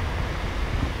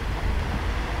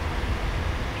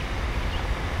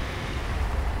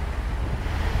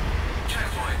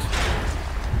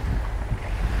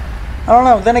 I don't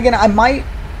know. Then again, I might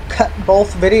cut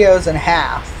both videos in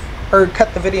half. Or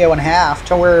cut the video in half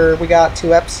to where we got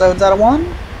 2 episodes out of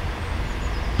 1.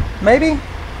 Maybe?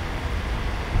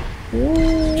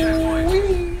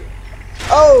 Ooh-wee.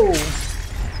 Oh!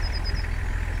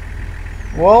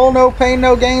 Well, no pain,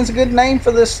 no gain's a good name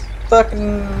for this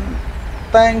fucking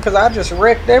thing, because I just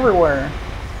wrecked everywhere.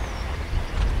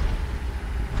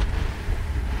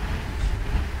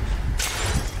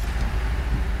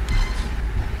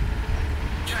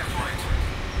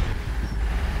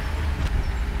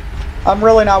 I'm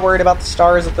really not worried about the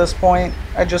stars at this point.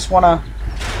 I just want to,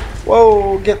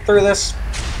 whoa, get through this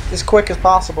as quick as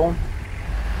possible.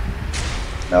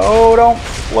 No, don't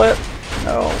flip.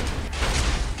 No.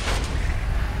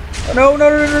 No, no,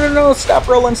 no, no, no, no, stop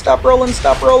rolling, stop rolling,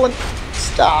 stop rolling.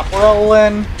 Stop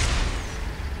rolling.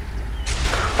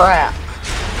 Crap.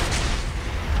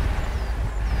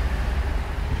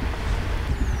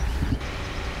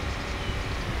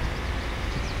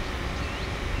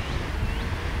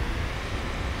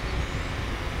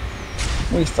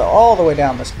 We fell all the way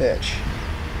down this bitch.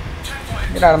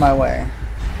 Get out of my way.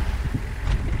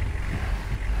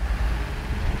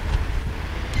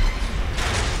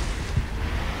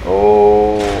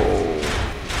 Oh,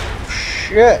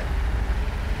 shit.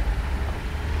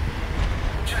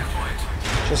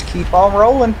 Just keep on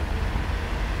rolling.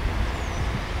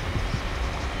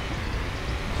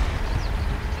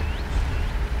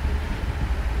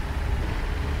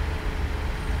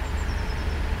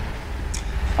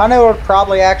 I know it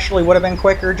probably actually would have been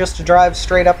quicker just to drive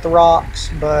straight up the rocks,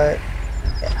 but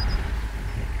yeah.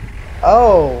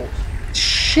 Oh,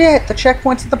 shit, the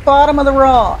checkpoint's at the bottom of the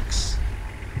rocks.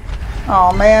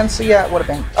 Oh man, so yeah, it would have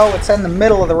been. Oh, it's in the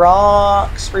middle of the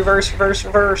rocks. Reverse, reverse,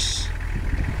 reverse.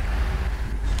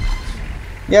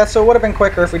 Yeah, so it would have been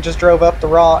quicker if we just drove up the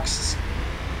rocks.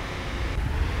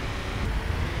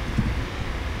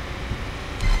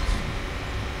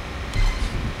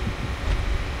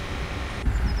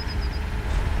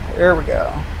 There we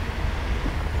go.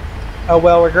 Oh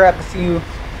well, we grabbed a few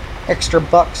extra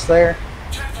bucks there.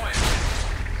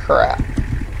 Crap.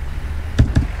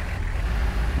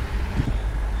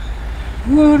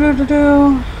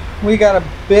 We got a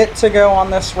bit to go on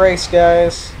this race,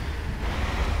 guys.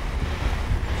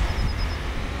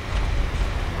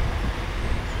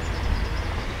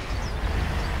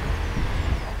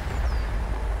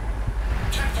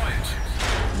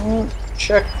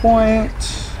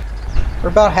 Checkpoint. We're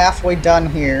about halfway done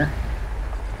here.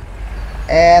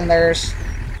 And there's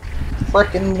a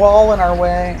frickin' wall in our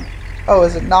way. Oh,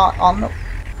 is it not on the...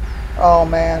 Oh,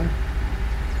 man.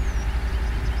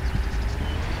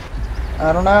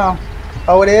 I don't know.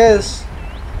 Oh, it is.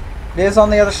 It is on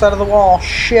the other side of the wall.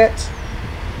 Shit.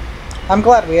 I'm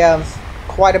glad we have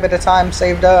quite a bit of time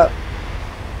saved up.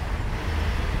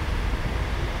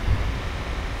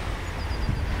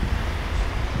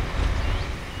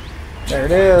 There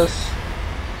it is.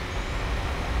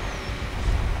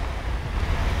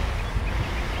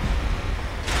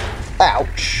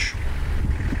 Ouch.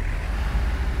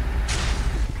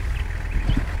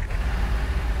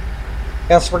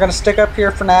 Yes, we're going to stick up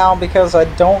here for now because I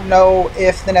don't know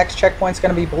if the next checkpoint's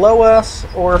going to be below us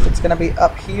or if it's going to be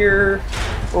up here.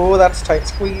 Oh, that's a tight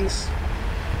squeeze.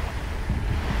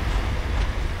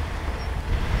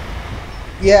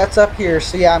 Yeah, it's up here.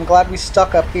 So yeah, I'm glad we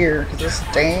stuck up here because this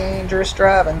is dangerous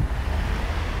driving.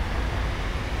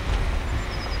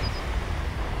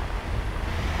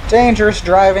 Dangerous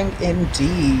driving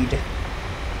indeed.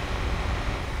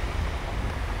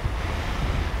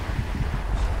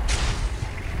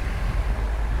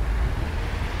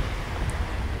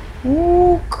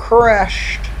 Ooh,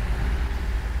 crashed.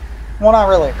 Well, not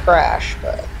really a crash,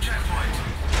 but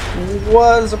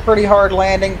was a pretty hard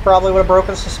landing. Probably would have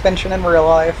broken suspension in real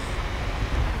life.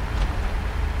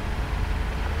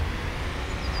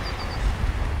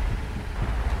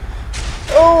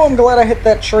 Oh, I'm glad I hit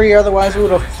that tree, otherwise we would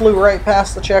have flew right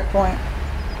past the checkpoint.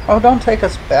 Oh, don't take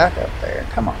us back up there.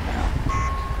 Come on now.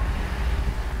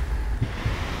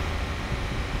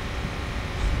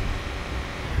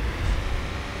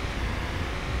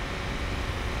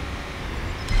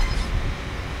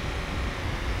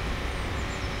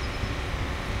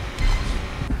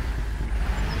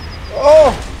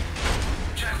 Oh!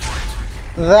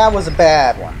 That was a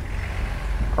bad one.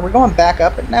 Are we going back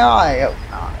up it now? I hope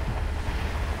not.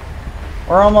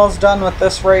 We're almost done with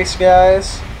this race,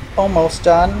 guys. Almost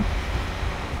done.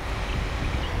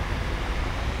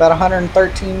 About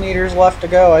 113 meters left to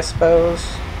go, I suppose.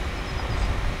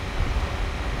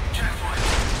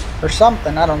 Or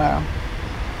something, I don't know.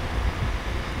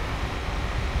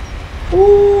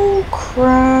 Ooh,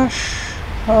 crash.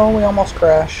 Oh, we almost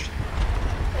crashed.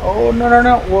 Oh, no, no,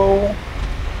 no. Whoa.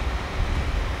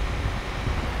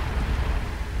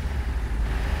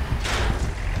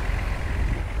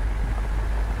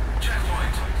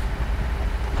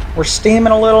 We're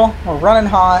steaming a little. We're running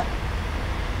hot.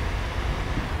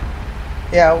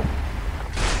 Yeah.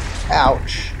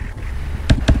 Ouch.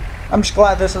 I'm just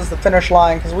glad this is the finish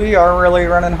line because we are really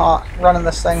running hot, running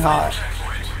this thing hot.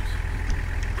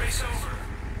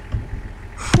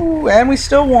 Whew, and we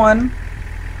still won.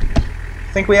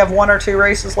 I think we have 1 or 2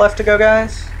 races left to go,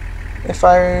 guys. If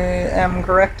I am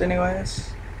correct,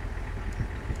 anyways.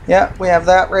 Yeah, we have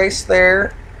that race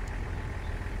there.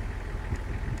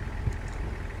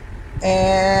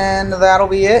 And that'll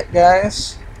be it,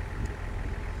 guys.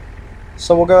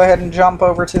 So we'll go ahead and jump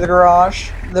over to the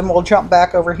garage. Then we'll jump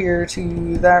back over here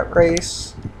to that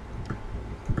race.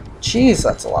 Jeez,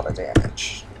 that's a lot of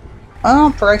damage.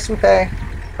 Oh, price we pay.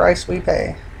 Price we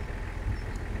pay.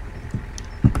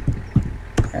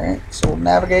 Alright, so we'll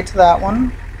navigate to that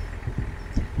one.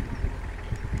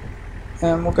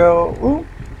 And we'll go... Ooh.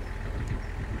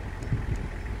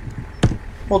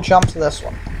 We'll jump to this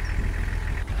one.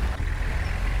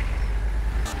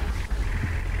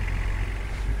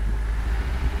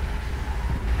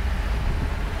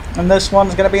 And this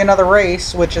one's going to be another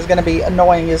race, which is going to be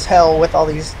annoying as hell with all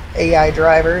these AI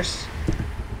drivers.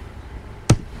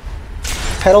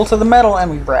 Pedal to the metal, and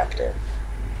we wrecked it.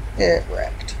 It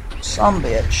wrecked. Some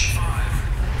bitch. 5,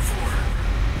 4,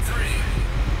 3,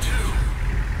 2,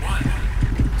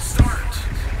 1, start.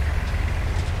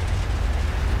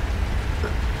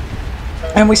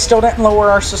 And we still didn't lower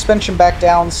our suspension back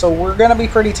down, so we're going to be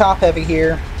pretty top heavy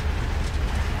here.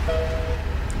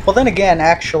 Well, then again,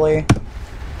 actually...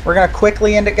 We're going to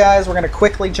quickly end it, guys. We're going to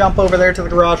quickly jump over there to the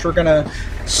garage. We're going to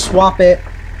swap it.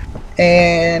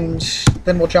 And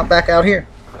then we'll jump back out here.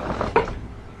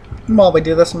 And while we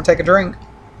do this, I'm going to take a drink.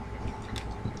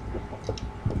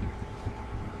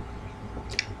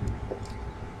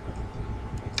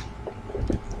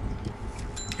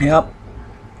 Yep.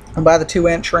 And buy the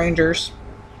 2-inch Rangers.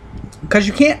 Because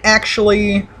you can't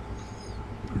actually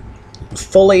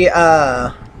fully...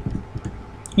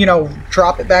 you know,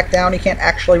 drop it back down. You can't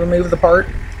actually remove the part.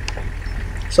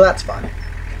 So that's fun.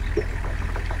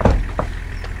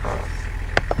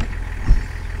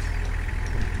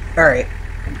 Alright.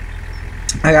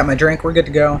 I got my drink. We're good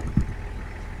to go.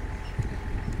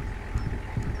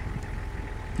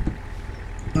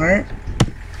 Alright.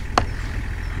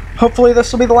 Hopefully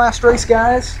this will be the last race,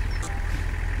 guys.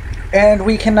 And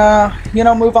we can, you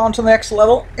know, move on to the next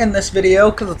level in this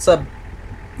video. Because it's a...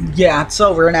 Yeah, it's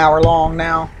over an hour long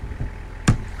now.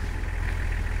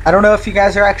 I don't know if you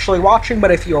guys are actually watching, but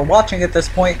if you are watching at this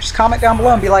point, just comment down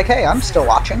below and be like, hey, I'm still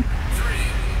watching.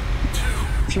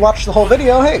 If you watch the whole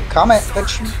video, hey, comment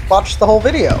that you watched the whole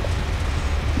video.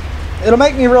 It'll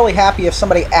make me really happy if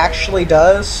somebody actually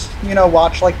does, you know,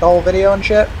 watch like the whole video and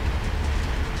shit.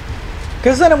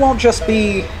 Because then it won't just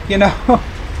be, you know,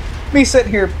 me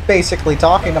sitting here basically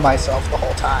talking to myself the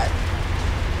whole time.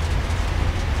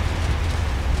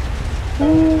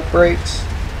 Ooh, brakes.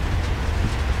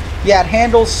 Yeah, it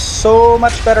handles so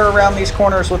much better around these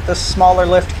corners with this smaller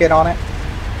lift kit on it.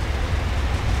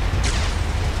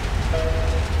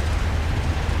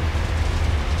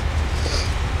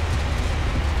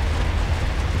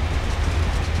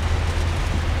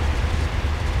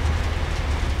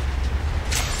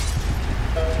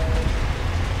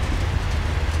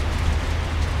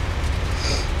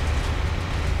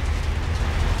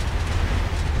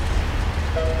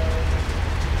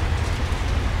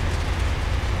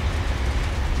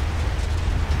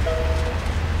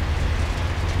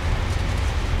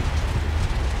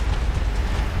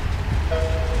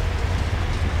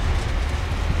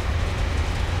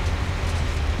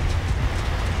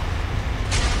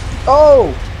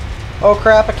 Oh! Oh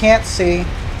crap, I can't see.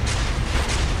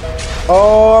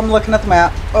 Oh, I'm looking at the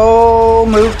map. Oh,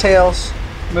 move tails.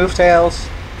 Move tails.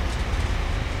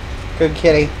 Good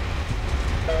kitty.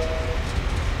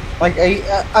 Like,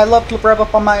 I love to rev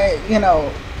up on my, you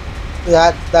know,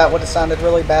 that would have sounded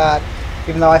really bad,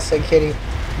 even though I say kitty.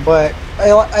 But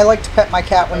I like to pet my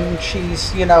cat when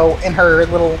she's, you know, in her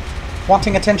little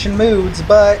wanting attention moods,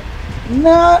 but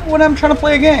not when I'm trying to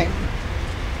play a game.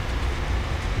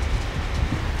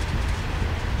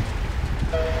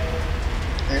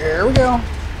 There we go.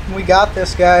 We got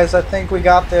this, guys. I think we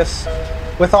got this.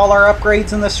 With all our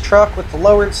upgrades in this truck, with the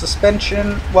lowered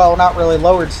suspension, well, not really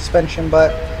lowered suspension,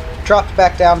 but dropped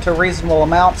back down to a reasonable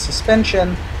amount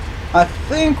suspension, I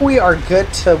think we are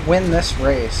good to win this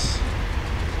race.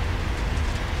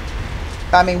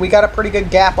 I mean, we got a pretty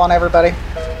good gap on everybody.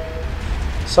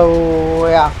 So,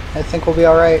 yeah, I think we'll be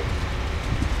alright.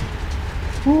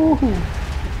 Woohoo.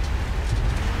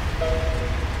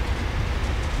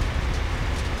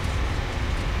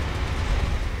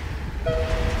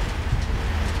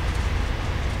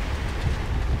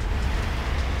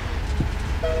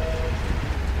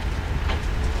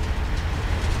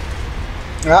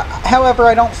 However,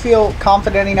 I don't feel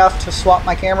confident enough to swap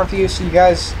my camera view, so you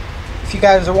guys, if you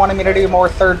guys are wanting me to do more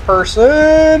third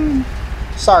person,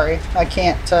 sorry, I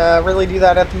can't really do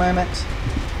that at the moment.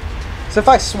 So if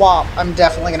I swap, I'm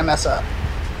definitely going to mess up.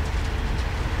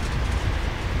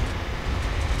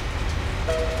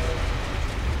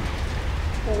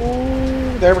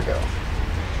 Ooh, there we go.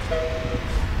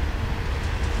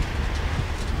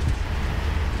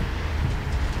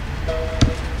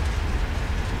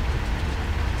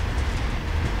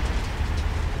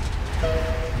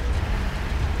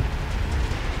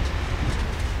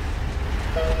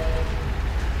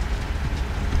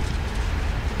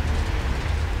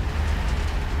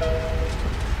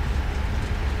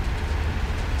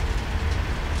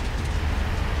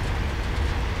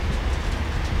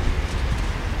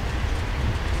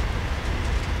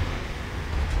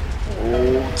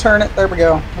 Turn it. There we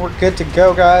go. We're good to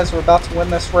go, guys. We're about to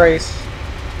win this race.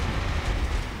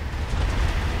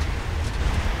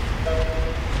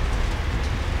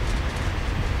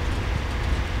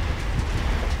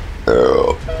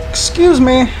 Excuse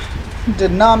me.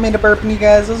 Did not mean to burp in you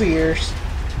guys' ears.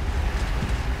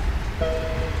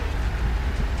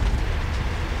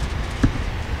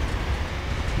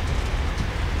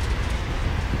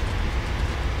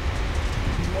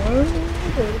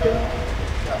 There we go.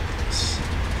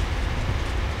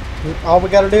 All we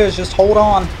gotta do is just hold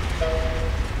on.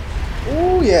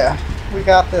 Oh yeah, we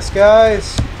got this,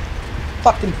 guys.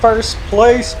 Fucking first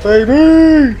place,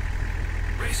 baby!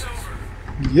 Race over.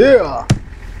 Yeah!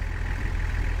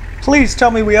 Please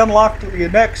tell me we unlocked the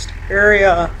next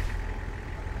area.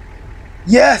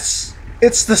 Yes!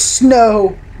 It's the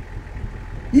snow!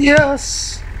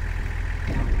 Yes!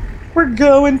 We're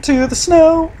going to the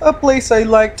snow, a place I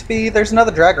like to be. There's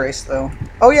another drag race, though.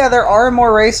 Oh yeah, there are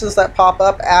more races that pop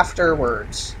up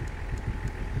afterwards.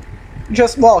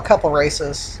 Just, well, a couple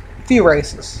races. A few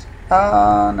races.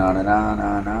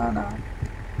 No.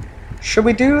 Should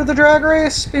we do the drag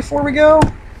race before we go?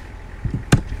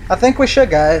 I think we should,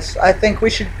 guys. I think we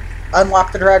should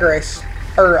unlock the drag race.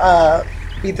 Or,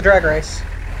 beat the drag race.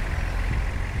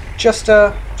 Just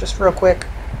real quick.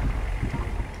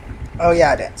 Oh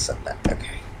yeah, I didn't set that.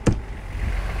 Okay.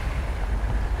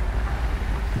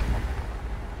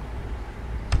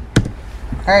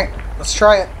 Alright, let's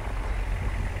try it.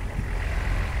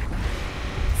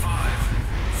 5,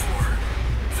 4,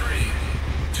 3,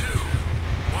 2,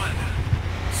 1.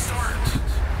 Start.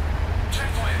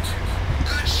 Checkpoint.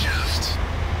 Good shift.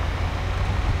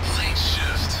 Late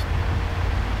shift.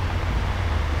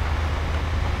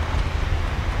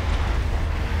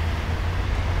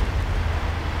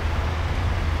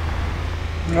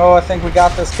 Oh, I think we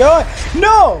got this going.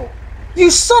 No! You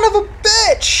son of a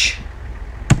bitch!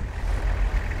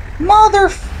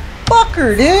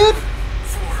 Motherfucker, dude!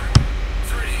 4,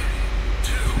 3,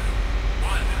 2,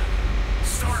 1.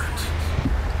 Start.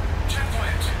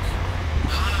 Checkpoint.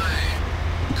 High.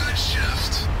 Good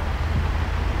shift.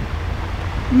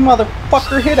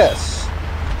 Motherfucker hit us.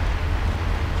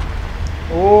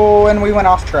 Oh, and we went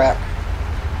off track.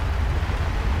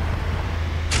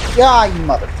 Yeah, you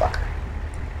motherfucker.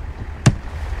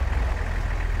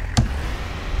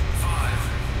 5,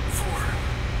 4,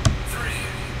 3,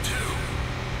 2,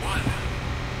 1.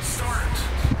 Start.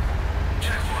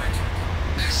 Checkpoint.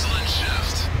 Excellent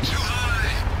shift. Too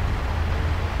high.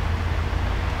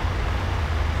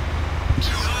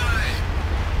 Too high.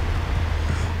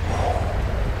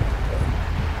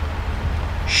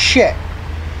 Shit.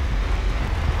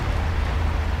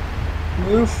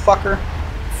 Move, fucker.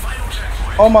 Final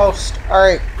checkpoint. Almost.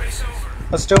 Alright. Race over.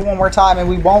 Let's do it one more time, and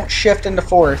we won't shift into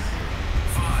fourth.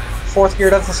 Fourth gear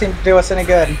doesn't seem to do us any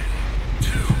good. 2,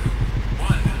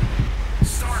 1,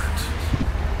 start.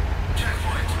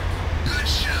 Checkpoint. Good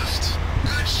shift.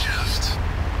 Good shift.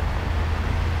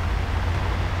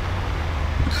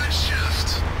 Good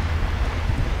shift.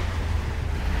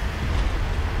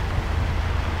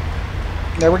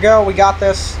 There we go. We got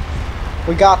this.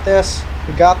 We got this.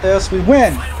 We got this. We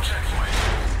win. Final checkpoint.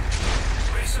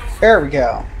 Race over. There we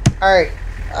go. Alright.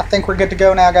 I think we're good to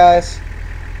go now, guys.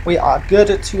 We are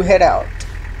good to head out.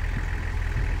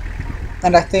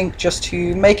 And I think just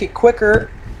to make it quicker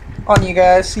on you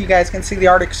guys, so you guys can see the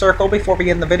Arctic Circle before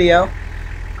we end the video,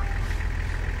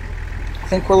 I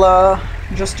think we'll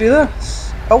just do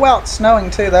this. Oh wow, it's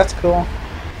snowing too. That's cool.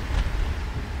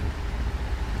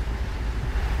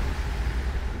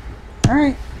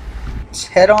 Alright. Let's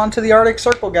head on to the Arctic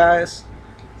Circle, guys.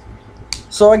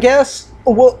 So I guess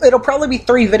it'll probably be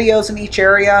 3 videos in each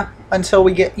area until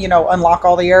we get, unlock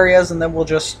all the areas, and then we'll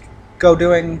just go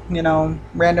doing,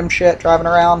 random shit, driving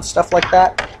around, stuff like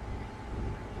that.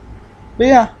 But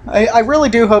yeah, I really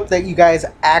do hope that you guys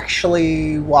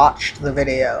actually watched the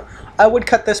video. I would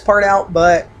cut this part out,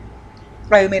 but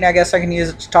I mean, I guess I can use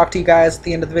it to talk to you guys at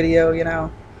the end of the video,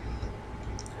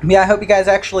 Yeah, I hope you guys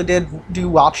actually do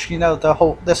watch,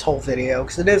 this whole video,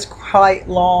 because it is quite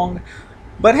long.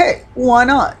 But hey, why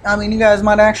not? I mean, you guys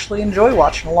might actually enjoy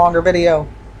watching a longer video.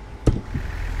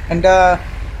 And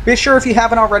be sure, if you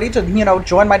haven't already, to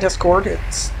join my Discord.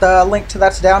 It's the link to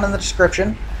that's down in the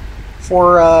description.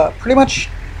 For pretty much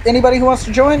anybody who wants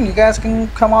to join, you guys can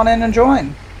come on in and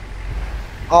join.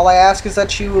 All I ask is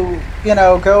that you,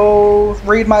 go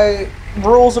read my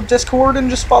rules of Discord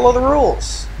and just follow the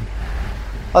rules.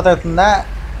 Other than that,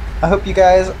 I hope you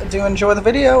guys do enjoy the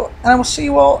video, and I will see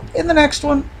you all in the next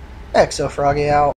one. Exo Froggy out.